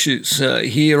more issues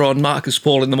here on Marcus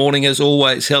Paul in the Morning, as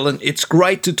always, Helen. It's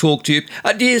great to talk to you.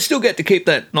 Do you still get to keep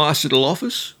that nice little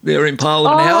office there in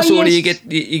Parliament House, or yes.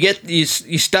 do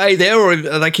you stay there, or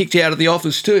are they kicked you out of the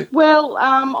office too? Well,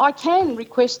 I can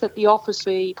request that the office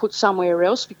be put somewhere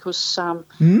else because,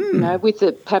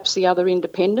 with perhaps the other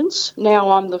independents.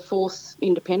 Now I'm the fourth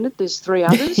independent. There's three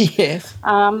others. Yes.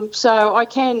 So I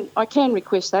can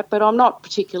request that, but I'm not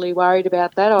particularly worried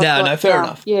about that. No, fair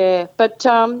enough. Yeah, but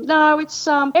no, it's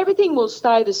everything will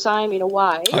stay the same in a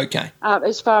way. Okay.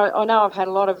 As far I know, I've had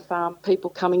a lot of people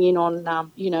coming in on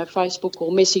Facebook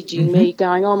or messaging me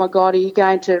going, "Oh my God, are you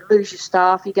going to lose your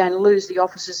staff? Are you going to lose the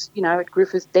offices? At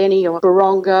Griffith, Denny, or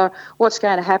Baronga? What's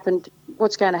going to happen?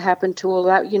 What's going to happen to all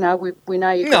that? We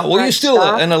know you've got you're still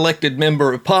staff. an elected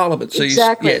member of Parliament. So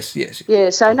exactly. Yes. Yeah,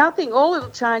 so nothing, all it'll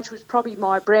change was probably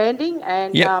my branding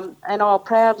and I'll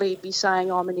proudly be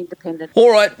saying I'm an independent. All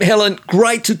right, Helen,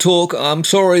 great to talk. I'm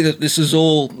sorry that this has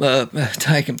all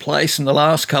taken place in the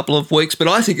last couple of weeks, but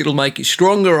I think it'll make you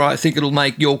stronger. I think it'll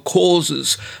make your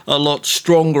causes a lot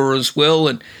stronger as well,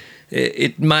 and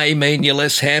it may mean you're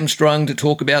less hamstrung to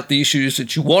talk about the issues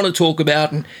that you want to talk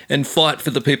about and fight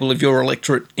for the people of your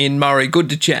electorate in Murray. Good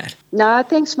to chat. No,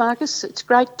 thanks, Marcus. It's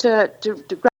great to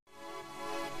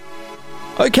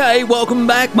Okay, welcome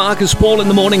back. Marcus Paul in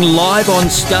the Morning, live on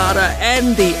Starter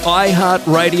and the iHeart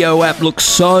Radio app. Look,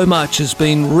 so much has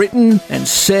been written and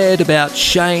said about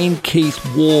Shane Keith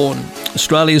Warne,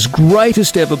 Australia's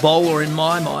greatest ever bowler in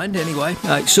my mind anyway.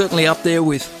 Certainly up there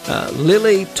with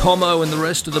Lily, Tomo and the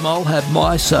rest of them. I'll have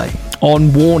my say on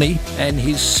Warney and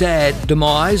his sad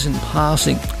demise and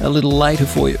passing a little later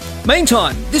for you.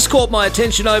 Meantime, this caught my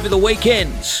attention over the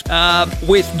weekend.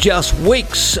 With just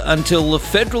weeks until the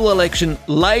federal election,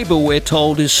 Labor, we're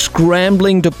told, is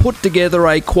scrambling to put together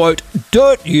a, quote,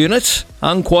 dirt unit,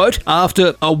 unquote,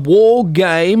 after a war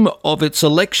game of its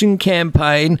election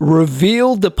campaign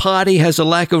revealed the party has a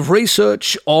lack of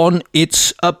research on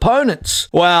its opponents.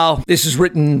 Well, this is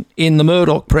written in the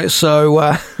Murdoch press,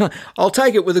 so I'll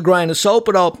take it with a grain of salt,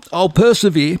 but I'll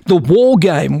persevere. The war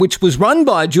game, which was run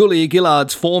by Julia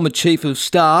Gillard's former chief of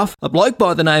staff, a bloke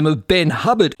by the name of Ben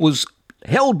Hubbard, was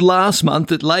held last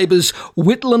month at Labor's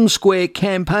Whitlam Square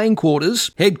campaign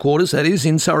headquarters that is,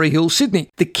 in Surrey Hills, Sydney.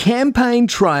 The campaign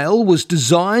trail was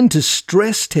designed to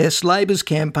stress test Labor's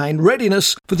campaign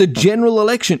readiness for the general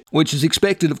election, which is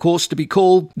expected, of course, to be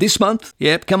called this month.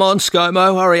 Yep, come on,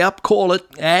 ScoMo, hurry up, call it.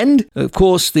 And, of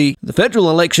course, the federal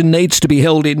election needs to be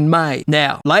held in May.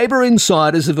 Now, Labor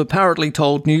insiders have apparently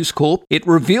told News Corp it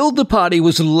revealed the party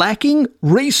was lacking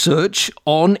research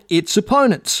on its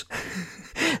opponents.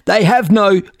 They have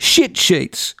no shit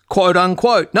sheets, quote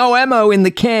unquote. No ammo in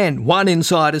the can, one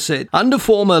insider said. Under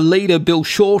former leader Bill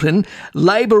Shorten,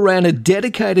 Labor ran a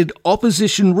dedicated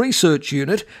opposition research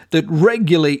unit that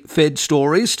regularly fed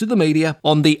stories to the media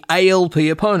on the ALP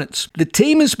opponents. The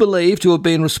team is believed to have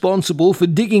been responsible for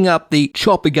digging up the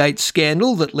Choppergate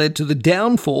scandal that led to the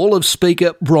downfall of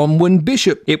Speaker Bronwyn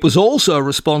Bishop. It was also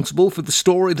responsible for the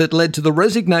story that led to the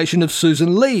resignation of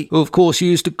Susan Lee, who of course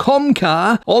used a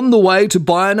car on the way to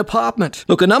buy an apartment.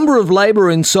 Look, a number of Labor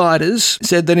insiders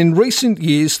said that in recent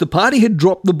years the party had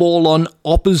dropped the ball on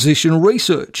opposition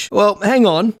research. Well, hang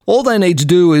on. All they need to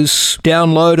do is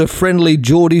download a Friendly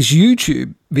Geordie's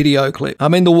YouTube video clip. I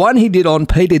mean, the one he did on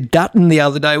Peter Dutton the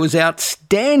other day was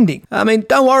outstanding. I mean,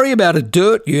 don't worry about a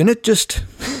dirt unit, just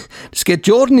get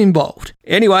Jordan involved.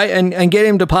 Anyway, and get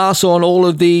him to pass on all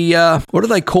of the, what do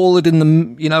they call it in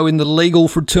the legal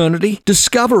fraternity?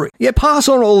 Discovery. Yeah, pass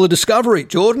on all the discovery,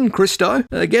 Jordan, Christo.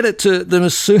 Get it to them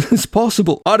as soon as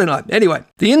possible. I don't know. Anyway,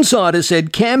 the insider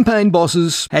said campaign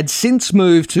bosses had since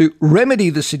moved to remedy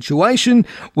the situation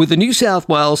with a New South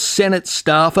Wales Senate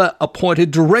staffer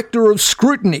appointed Director of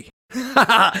Scrutiny.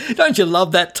 Don't you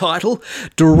love that title?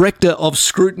 Director of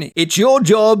Scrutiny. It's your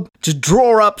job to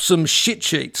draw up some shit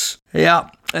sheets. Yeah,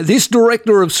 this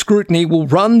Director of Scrutiny will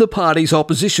run the party's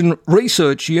opposition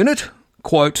research unit,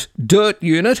 quote, dirt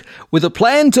unit, with a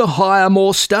plan to hire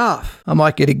more staff. I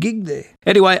might get a gig there.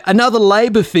 Anyway, another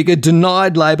Labor figure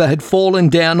denied Labor had fallen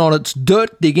down on its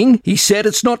dirt digging. He said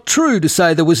it's not true to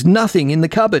say there was nothing in the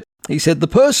cupboard. He said the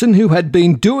person who had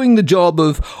been doing the job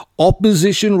of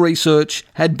opposition research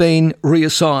had been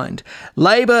reassigned.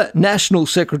 Labor National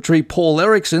Secretary Paul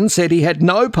Erickson said he had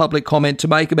no public comment to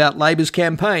make about Labor's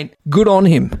campaign. Good on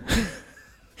him.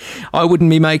 I wouldn't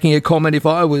be making a comment if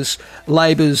I was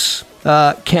Labor's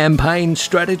campaign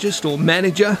strategist or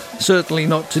manager, certainly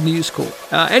not to News Corp.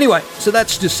 Anyway, so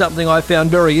that's just something I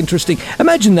found very interesting.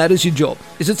 Imagine that as your job.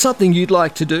 Is it something you'd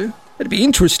like to do? It'd be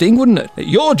interesting, wouldn't it?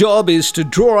 Your job is to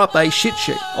draw up a shit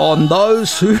sheet on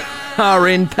those who are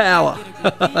in power.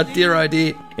 Dear oh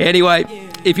dear. Anyway,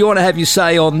 if you want to have your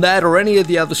say on that or any of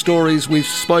the other stories we've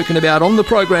spoken about on the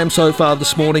program so far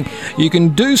this morning, you can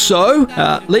do so.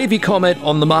 Leave your comment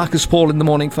on the Marcus Paul in the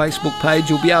Morning Facebook page.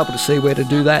 You'll be able to see where to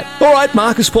do that. All right,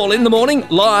 Marcus Paul in the Morning,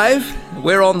 live.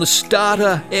 We're on the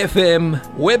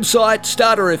StarterFM website,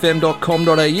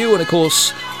 starterfm.com.au, and of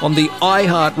course on the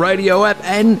iHeart Radio app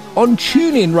and on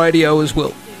TuneIn Radio as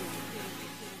well.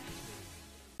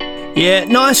 Yeah,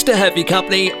 nice to have your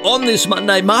company on this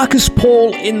Monday. Marcus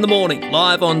Paul in the Morning,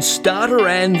 live on Starter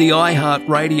and the iHeart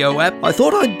Radio app. I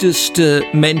thought I'd just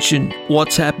mention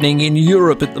what's happening in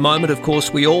Europe at the moment. Of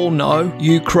course, we all know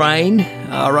Ukraine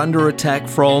are under attack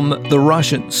from the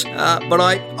Russians. But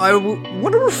I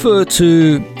want to refer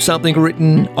to something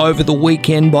written over the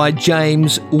weekend by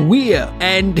James Weir.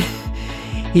 And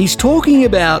he's talking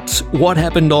about what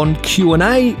happened on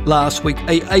Q&A last week.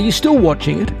 Are you still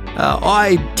watching it?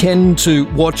 I tend to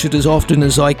watch it as often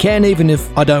as I can, even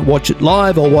if I don't watch it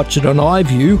live. I'll watch it on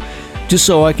iView, just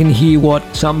so I can hear what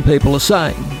some people are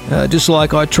saying, just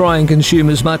like I try and consume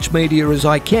as much media as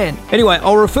I can. Anyway,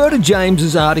 I'll refer to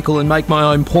James's article and make my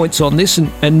own points on this,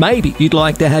 and maybe you'd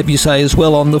like to have your say as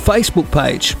well on the Facebook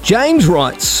page. James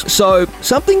writes, so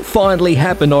something finally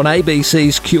happened on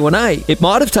ABC's Q&A. It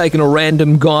might have taken a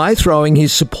random guy throwing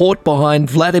his support behind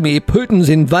Vladimir Putin's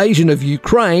invasion of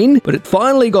Ukraine, but it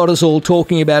finally got us all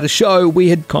talking about a show we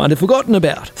had kind of forgotten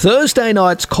about. Thursday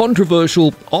night's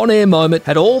controversial on-air moment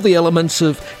had all the elements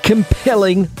of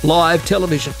compelling live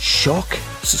television. Shock,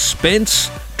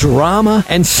 suspense, drama,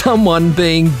 and someone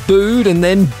being booed and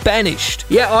then banished.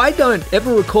 Yeah, I don't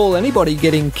ever recall anybody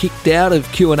getting kicked out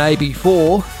of Q&A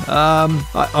before.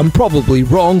 I'm probably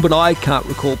wrong, but I can't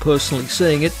recall personally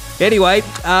seeing it. Anyway,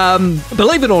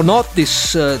 believe it or not,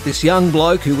 this young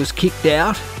bloke who was kicked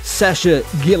out, Sasha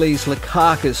Gillies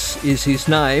Lakakis is his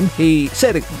name. He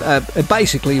said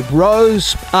basically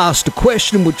rose, asked a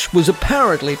question which was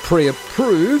apparently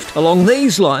pre-approved along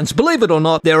these lines. Believe it or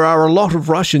not, there are a lot of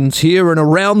Russians here and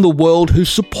around the world who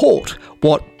support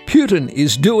what Putin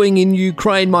is doing in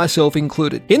Ukraine, myself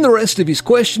included. In the rest of his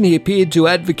question, he appeared to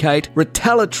advocate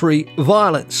retaliatory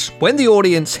violence. When the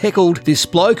audience heckled this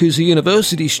bloke who's a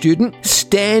university student,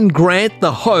 Stan Grant,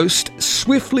 the host,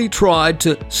 swiftly tried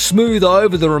to smooth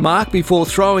over the remark before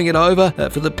throwing it over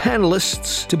for the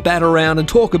panellists to bat around and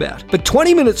talk about. But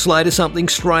 20 minutes later, something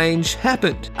strange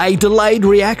happened. A delayed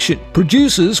reaction.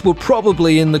 Producers were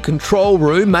probably in the control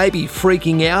room, maybe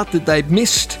freaking out that they'd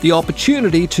missed the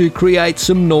opportunity to create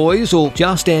some noise or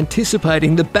just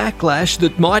anticipating the backlash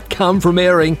that might come from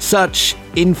airing such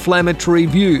inflammatory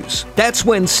views. That's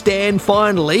when Stan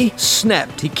finally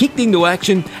snapped. He kicked into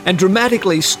action and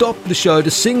dramatically stopped the show to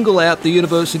single out the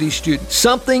university student.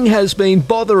 Something has been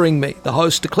bothering me, the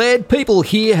host declared. People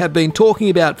here have been talking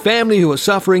about family who are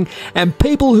suffering and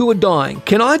people who are dying.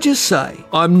 Can I just say,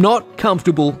 I'm not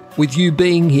comfortable with you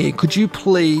being here. Could you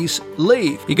please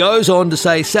leave? He goes on to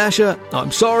say, Sasha, I'm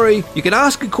sorry. You can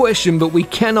ask a question, but we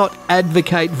cannot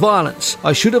advocate violence.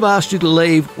 I should have asked you to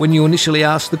leave when you initially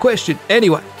asked the question.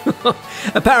 Anyway,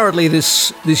 apparently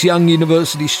this young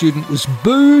university student was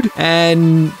booed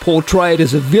and portrayed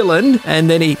as a villain, and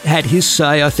then he had his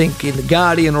say, I think, in The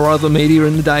Guardian or other media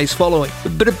in the days following.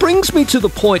 But it brings me to the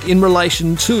point in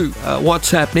relation to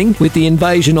what's happening with the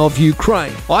invasion of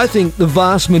Ukraine. I think the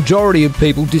vast majority of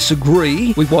people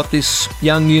disagree with what this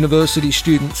young university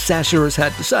student Sasha has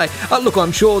had to say. Look,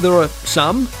 I'm sure there are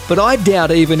some, but I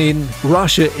doubt even in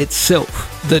Russia itself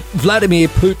that Vladimir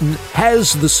Putin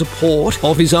has the support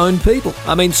of his own people.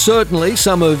 I mean, certainly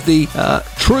some of the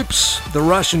troops, the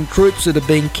Russian troops that have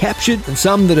been captured and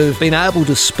some that have been able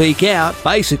to speak out,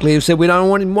 basically have said we don't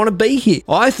want to be here.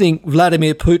 I think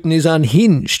Vladimir Putin is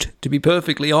unhinged, to be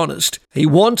perfectly honest. He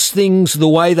wants things the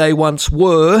way they once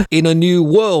were in a new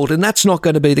world, and that's not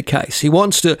going to be the case. He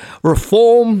wants to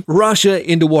reform Russia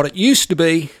into what it used to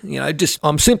be.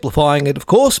 I'm simplifying it, of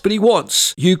course, but he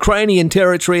wants Ukrainian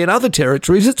territory and other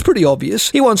territories. It's pretty obvious.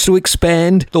 He wants to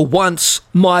expand the once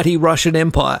mighty Russian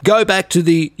Empire. Go back to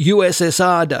the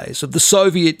USSR days of the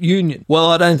Soviet Union. Well,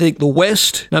 I don't think the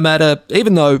West,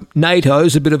 even though NATO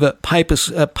is a bit of a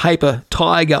paper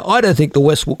tiger, I don't think the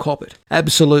West will cop it.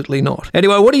 Absolutely not.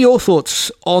 Anyway, what are your thoughts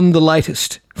on the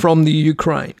latest from the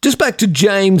Ukraine? Just back to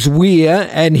James Weir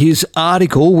and his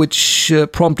article, which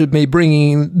prompted me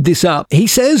bringing this up. He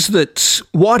says that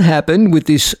what happened with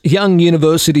this young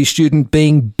university student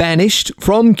being banished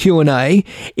from Q&A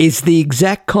is the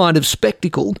exact kind of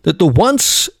spectacle that the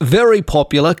once very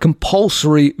popular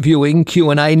compulsory viewing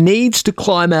Q&A needs to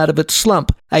climb out of its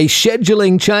slump. a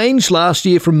scheduling change last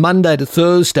year from Monday to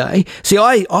Thursday. See,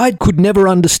 I could never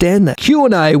understand that.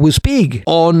 Q&A was big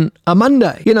on a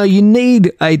Monday. You know, you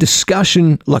need a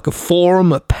discussion like a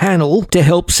forum, a panel to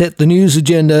help set the news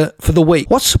agenda for the week.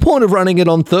 What's the point of running it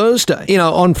on Thursday? You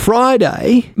know, on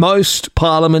Friday, most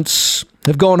parliaments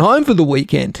have gone home for the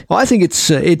weekend. I think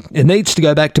it needs to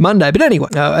go back to Monday. But anyway,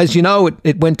 as you know,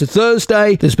 it went to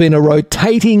Thursday. There's been a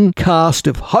rotating cast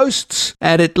of hosts,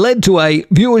 and it led to a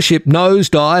viewership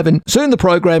nosedive, and soon the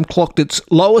program clocked its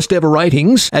lowest ever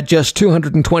ratings at just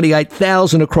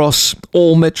 228,000 across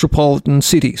all metropolitan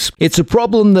cities. It's a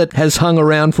problem that has hung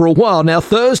around for a while. Now,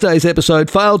 Thursday's episode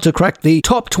failed to crack the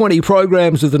top 20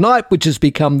 programs of the night, which has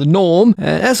become the norm.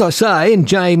 As I say, and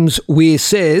James Weir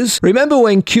says, remember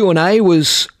when Q&A was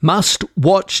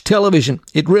must-watch television?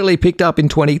 It really picked up in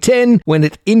 2010 when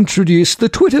it introduced the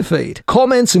Twitter feed.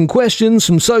 Comments and questions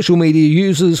from social media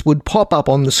users would pop up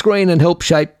on the screen and help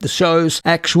shape the show's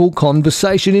actual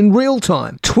conversation in real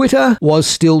time. Twitter was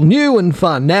still new and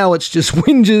fun. Now it's just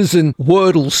whinges and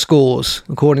Wordle scores,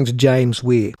 according to James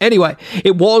Weir. Anyway,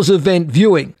 it was event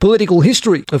viewing. Political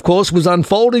history, of course, was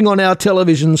unfolding on our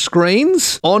television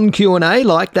screens on Q&A,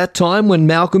 like that time when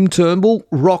Malcolm Turnbull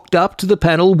rocked up to the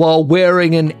panel while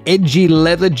wearing an edgy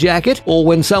leather jacket, or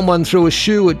when someone threw a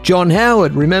shoe at John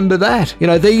Howard. Remember that? You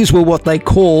know, these were what they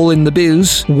call in the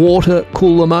biz water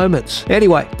cooler moments.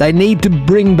 Anyway, they need to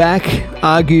bring back,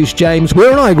 argues James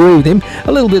Weir, and I agree with him,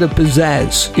 a little bit of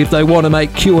pizzazz if they want to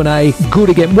make Q&A good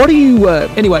again. What do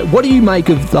you make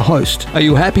of the host? Are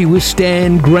you happy with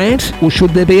Stan Grant, or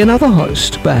should there be another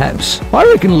host, perhaps? I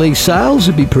reckon Lee Sales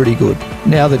would be pretty good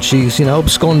now that she's,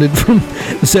 absconded from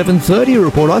the 7:30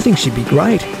 report. I think she'd be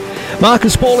great.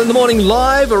 Marcus Paul in the morning,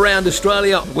 live around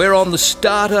Australia. We're on the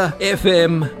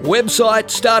StarterFM website,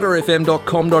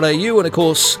 starterfm.com.au, and of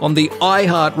course on the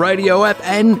iHeart radio app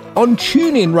and on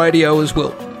TuneIn radio as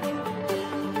well.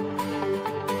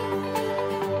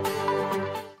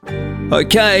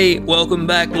 Okay, welcome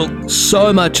back. Look,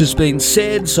 so much has been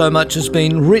said, so much has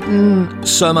been written,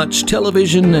 so much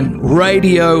television and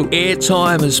radio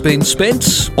airtime has been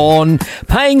spent on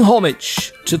paying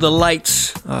homage to the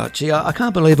late, I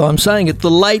can't believe I'm saying it, the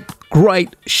late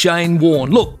great Shane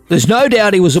Warne. Look, there's no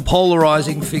doubt he was a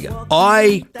polarising figure.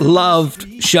 I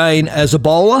loved Shane as a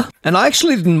bowler, and I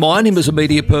actually didn't mind him as a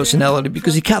media personality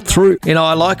because he cut through.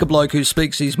 I like a bloke who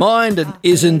speaks his mind and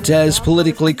isn't as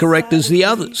politically correct as the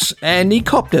others. And he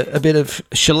copped a bit of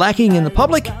shellacking in the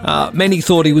public. Many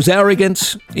thought he was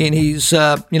arrogant in his,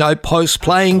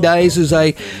 post-playing days as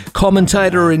a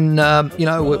commentator in, I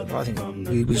think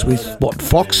he was with,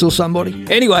 Fox or somebody?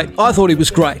 Anyway, I thought he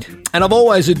was great. And I've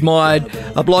always admired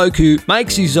a bloke who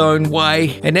makes his own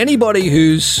way, and anybody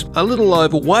who's a little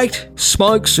overweight,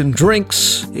 smokes and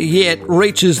drinks, yet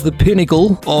reaches the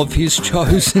pinnacle of his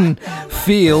chosen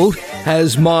field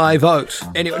has my vote.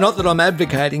 Anyway, not that I'm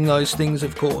advocating those things,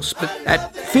 of course, but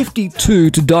at 52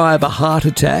 to die of a heart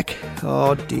attack,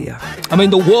 oh dear. I mean,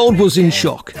 the world was in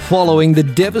shock following the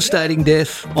devastating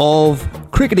death of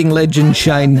cricketing legend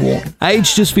Shane Warne.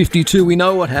 Aged just 52, we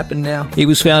know what happened now. He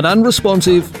was found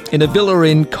unresponsive in a villa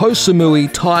in Koh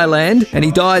Samui, Thailand, and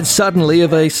he died suddenly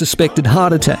of a suspected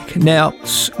heart attack. Now,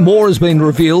 more has been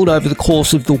revealed over the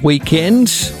course of the weekend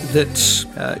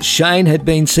that Shane had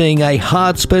been seeing a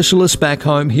heart specialist back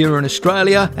home here in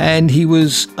Australia, and he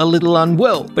was a little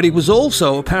unwell. But he was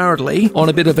also apparently on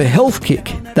a bit of a health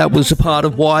kick. That was a part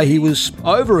of why he was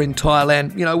over in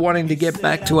Thailand, wanting to get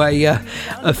back to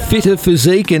a fitter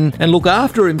physique and look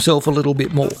after himself a little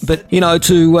bit more. But,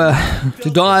 to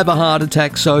die of a heart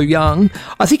attack so young,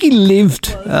 I think he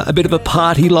lived a bit of a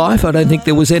party life. I don't think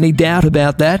there was any doubt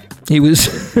about that. He was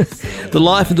the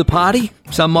life of the party.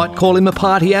 Some might call him a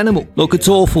party animal. Look, it's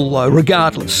awful though,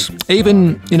 regardless.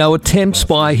 Even, attempts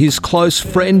by his close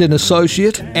friend and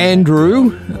associate,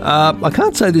 Andrew, I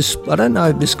can't say this, I don't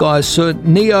know this guy's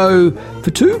Neo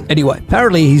Fatu. Anyway,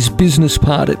 apparently his business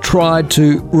partner tried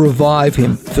to revive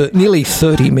him for nearly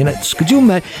 30 minutes. Could you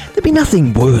imagine? There'd be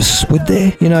nothing worse, would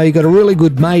there? You got a really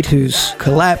good mate who's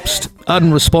collapsed,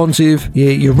 unresponsive.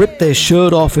 You rip their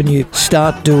shirt off and you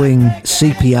start doing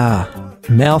CPR.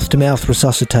 Mouth-to-mouth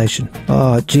resuscitation.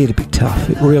 Oh, gee, it'd be tough.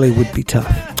 It really would be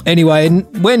tough. Anyway,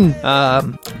 and when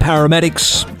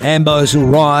paramedics, ambos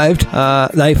arrived,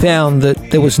 they found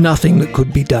that there was nothing that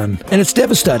could be done. And it's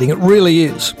devastating, it really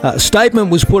is. A statement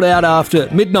was put out after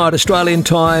midnight Australian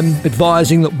time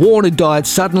advising that Warne had died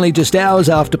suddenly just hours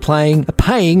after paying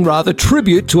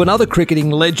tribute to another cricketing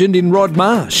legend in Rod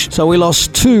Marsh. So we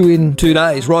lost two in 2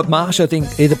 days. Rod Marsh, I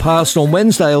think, either passed on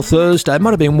Wednesday or Thursday, it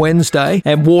might have been Wednesday,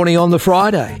 and Warne on the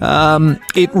Friday.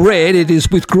 It read, "It is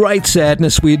with great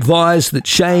sadness we advise that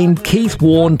Shane Keith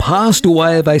Warne passed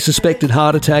away of a suspected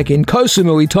heart attack in Koh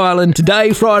Samui, Thailand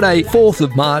today, Friday, 4th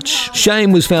of March.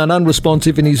 Shane was found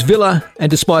unresponsive in his villa, and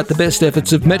despite the best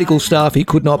efforts of medical staff, he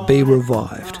could not be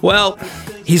revived." Well,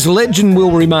 his legend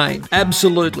will remain,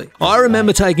 absolutely. I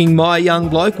remember taking my young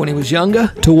bloke when he was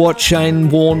younger to watch Shane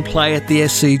Warne play at the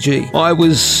SCG. I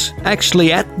was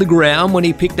actually at the ground when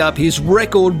he picked up his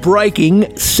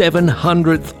record-breaking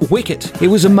 700th wicket. It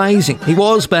was amazing. He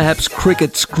was perhaps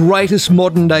cricket's greatest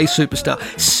modern-day superstar.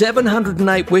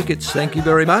 708 wickets, thank you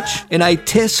very much, in a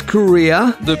test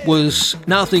career that was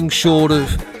nothing short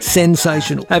of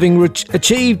sensational. Having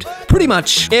achieved pretty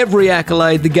much every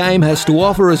accolade the game has to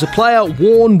offer as a player,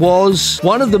 Warne was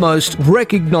one of the most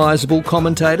recognisable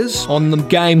commentators on the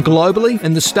game globally,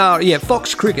 and the star,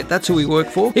 Fox Cricket, that's who he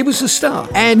worked for. He was the star.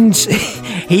 And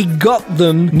he got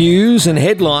them news and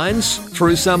headlines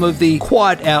through some of the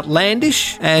quite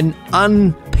outlandish and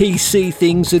un-PC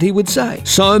things that he would say.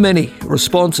 So many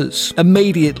responses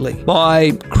immediately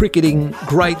by cricketing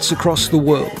greats across the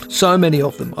world. So many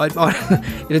of them.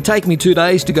 It'd take me 2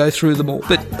 days to go through them all.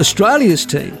 But Australia's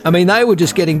team, they were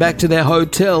just getting back to their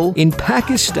hotel in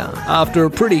Pakistan after a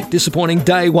pretty disappointing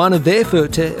day one of their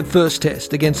first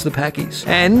test against the Pakis.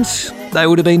 And they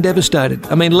would have been devastated.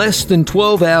 Less than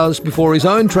 12 hours before his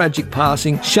own tragic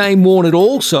passing, Shane Warne had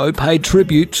also paid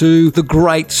tribute to the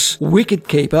greats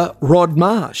wicketkeeper Rod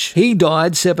Marsh. He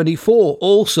died 74,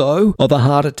 also of a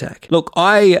heart attack. Look,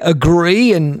 I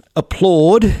agree and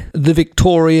applaud the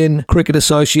Victorian Cricket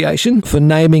Association for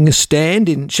naming a stand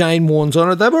in Shane Warne's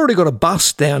honour. They've already got a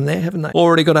bust down there, haven't they?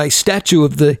 Already got a statue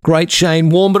of the great Shane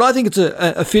Warne, but I think it's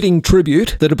a fitting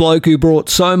tribute that a bloke who brought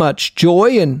so much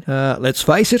joy and, let's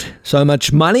face it, so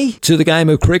much money to the game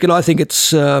of cricket. I think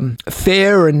it's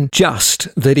fair and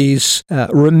just that he's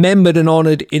remembered and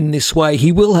honoured in this way.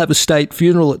 He will have a state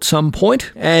funeral at some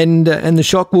point, and the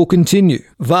shock will continue.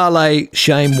 Vale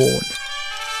Shane Warne.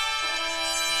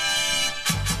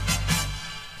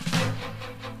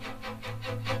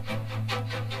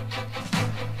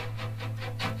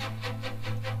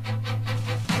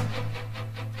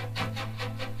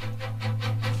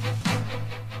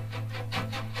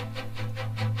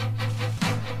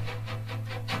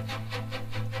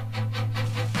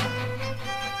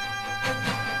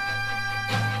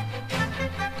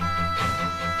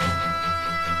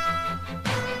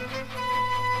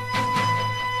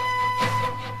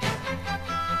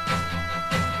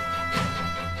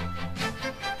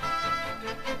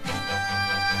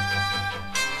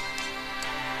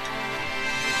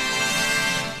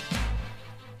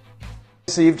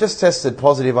 So you've just tested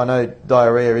positive. I know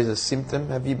diarrhoea is a symptom.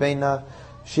 Have you been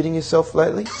shitting yourself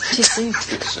lately? Too soon.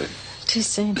 Too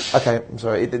soon. Okay, I'm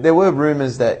sorry. There were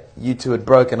rumours that you two had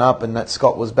broken up and that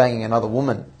Scott was banging another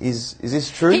woman. Is this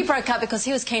true? He broke up because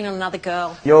he was keen on another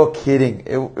girl. You're kidding.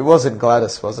 It wasn't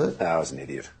Gladys, was it? No, I was an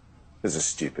idiot. It was a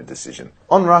stupid decision.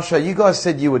 On Russia, you guys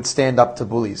said you would stand up to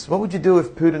bullies. What would you do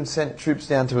if Putin sent troops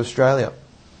down to Australia?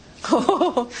 Run!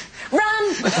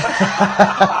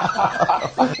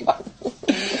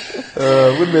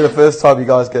 Wouldn't be the first time you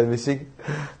guys go missing.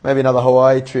 Maybe another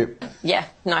Hawaii trip. Yeah,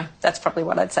 no, that's probably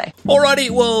what I'd say.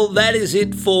 Alrighty, well, that is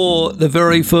it for the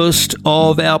very first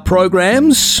of our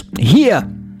programs here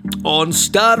on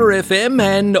Starter FM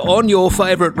and on your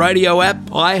favourite radio app,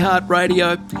 iHeart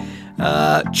Radio.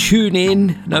 Tune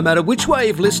in, no matter which way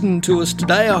you've listened to us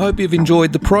today. I hope you've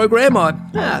enjoyed the program. I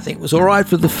think it was all right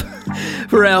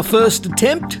for our first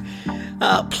attempt.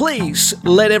 Please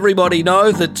let everybody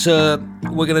know that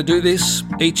we're going to do this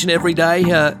each and every day.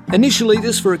 Initially,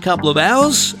 just for a couple of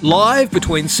hours, live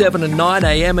between 7 and 9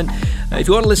 a.m. And if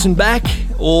you want to listen back,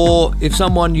 or if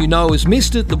someone you know has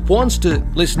missed it that wants to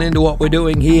listen into what we're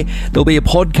doing here, there'll be a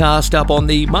podcast up on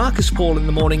the Marcus Paul in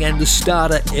the Morning and the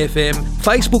Starter FM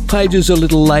Facebook pages a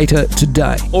little later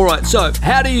today. All right, so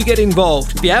how do you get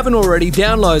involved? If you haven't already,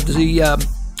 download the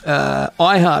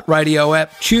iHeart Radio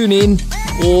app, tune in,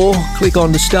 or click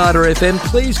on the Starter FM.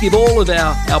 Please give all of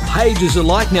our pages a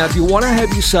like. Now, if you want to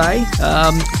have your say,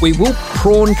 we will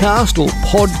prawncast or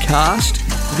podcast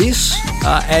this,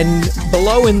 and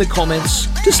below in the comments,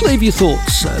 just leave your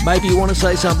thoughts. Maybe you want to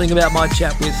say something about my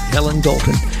chat with Helen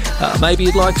Dalton. Maybe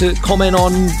you'd like to comment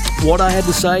on what I had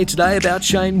to say today about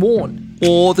Shane Warne.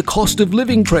 or the cost of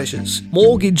living pressures,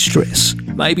 mortgage stress.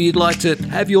 Maybe you'd like to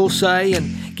have your say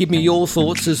and give me your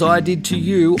thoughts as I did to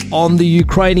you on the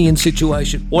Ukrainian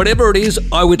situation. Whatever it is,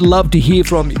 I would love to hear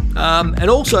from you. And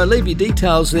also leave your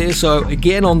details there so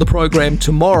again on the program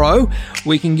tomorrow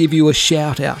we can give you a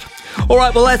shout out. All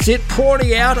right, well, that's it.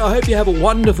 Prawny out. I hope you have a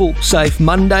wonderful, safe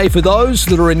Monday. For those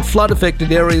that are in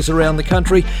flood-affected areas around the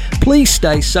country, please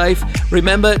stay safe.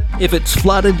 Remember, if it's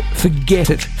flooded, forget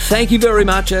it. Thank you very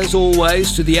much, as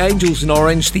always, to the Angels in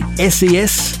Orange, the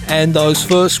SES, and those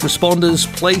first responders,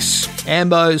 police,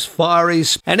 ambos,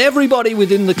 fireys, and everybody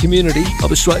within the community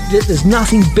of Australia. There's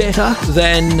nothing better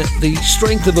than the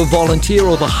strength of a volunteer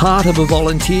or the heart of a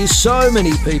volunteer. So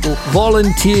many people,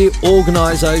 volunteer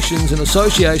organisations and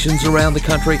associations around the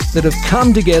country that have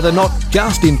come together, not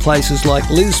just in places like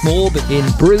Lismore, but in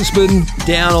Brisbane,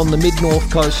 down on the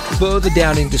mid-north coast, further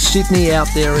down into Sydney, out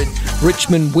there in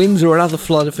Richmond, Windsor and other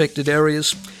flood-affected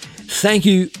areas. Thank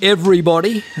you,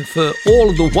 everybody, for all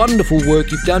of the wonderful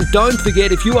work you've done. Don't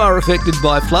forget, if you are affected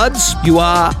by floods, you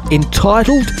are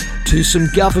entitled to some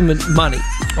government money.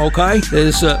 Okay,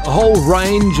 there's a whole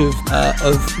range of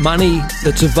money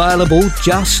that's available.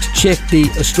 Just check the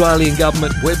Australian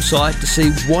government website to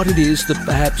see what it is that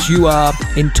perhaps you are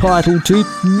entitled to.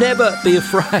 Never be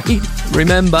afraid.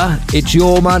 Remember, it's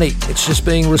your money. It's just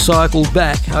being recycled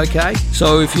back, okay?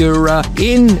 So if you're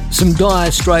in some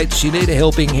dire straits, you need a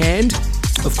helping hand,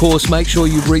 of course, make sure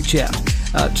you reach out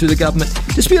to the government.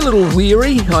 Just be a little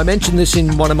weary. I mentioned this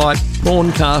in one of my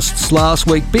PRAWNCASTs last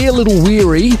week. Be a little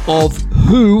weary of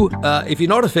who, if you're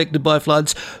not affected by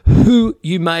floods, who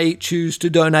you may choose to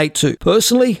donate to.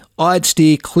 Personally, I'd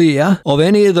steer clear of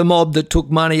any of the mob that took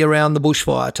money around the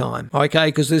bushfire time, okay?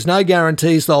 Because there's no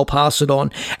guarantees they'll pass it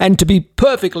on. And to be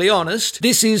perfectly honest,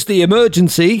 this is the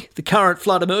emergency, the current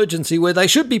flood emergency, where they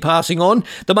should be passing on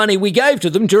the money we gave to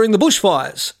them during the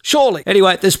bushfires. Surely.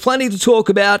 Anyway, there's plenty to talk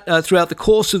about throughout the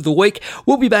course of the week.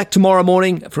 We'll be back tomorrow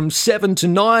morning from 7 to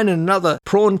 9 in another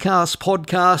PRAWNCAST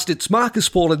podcast. It's Marcus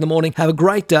Paul in the morning. Have a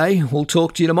great day. We'll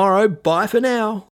talk to you tomorrow. Bye for now.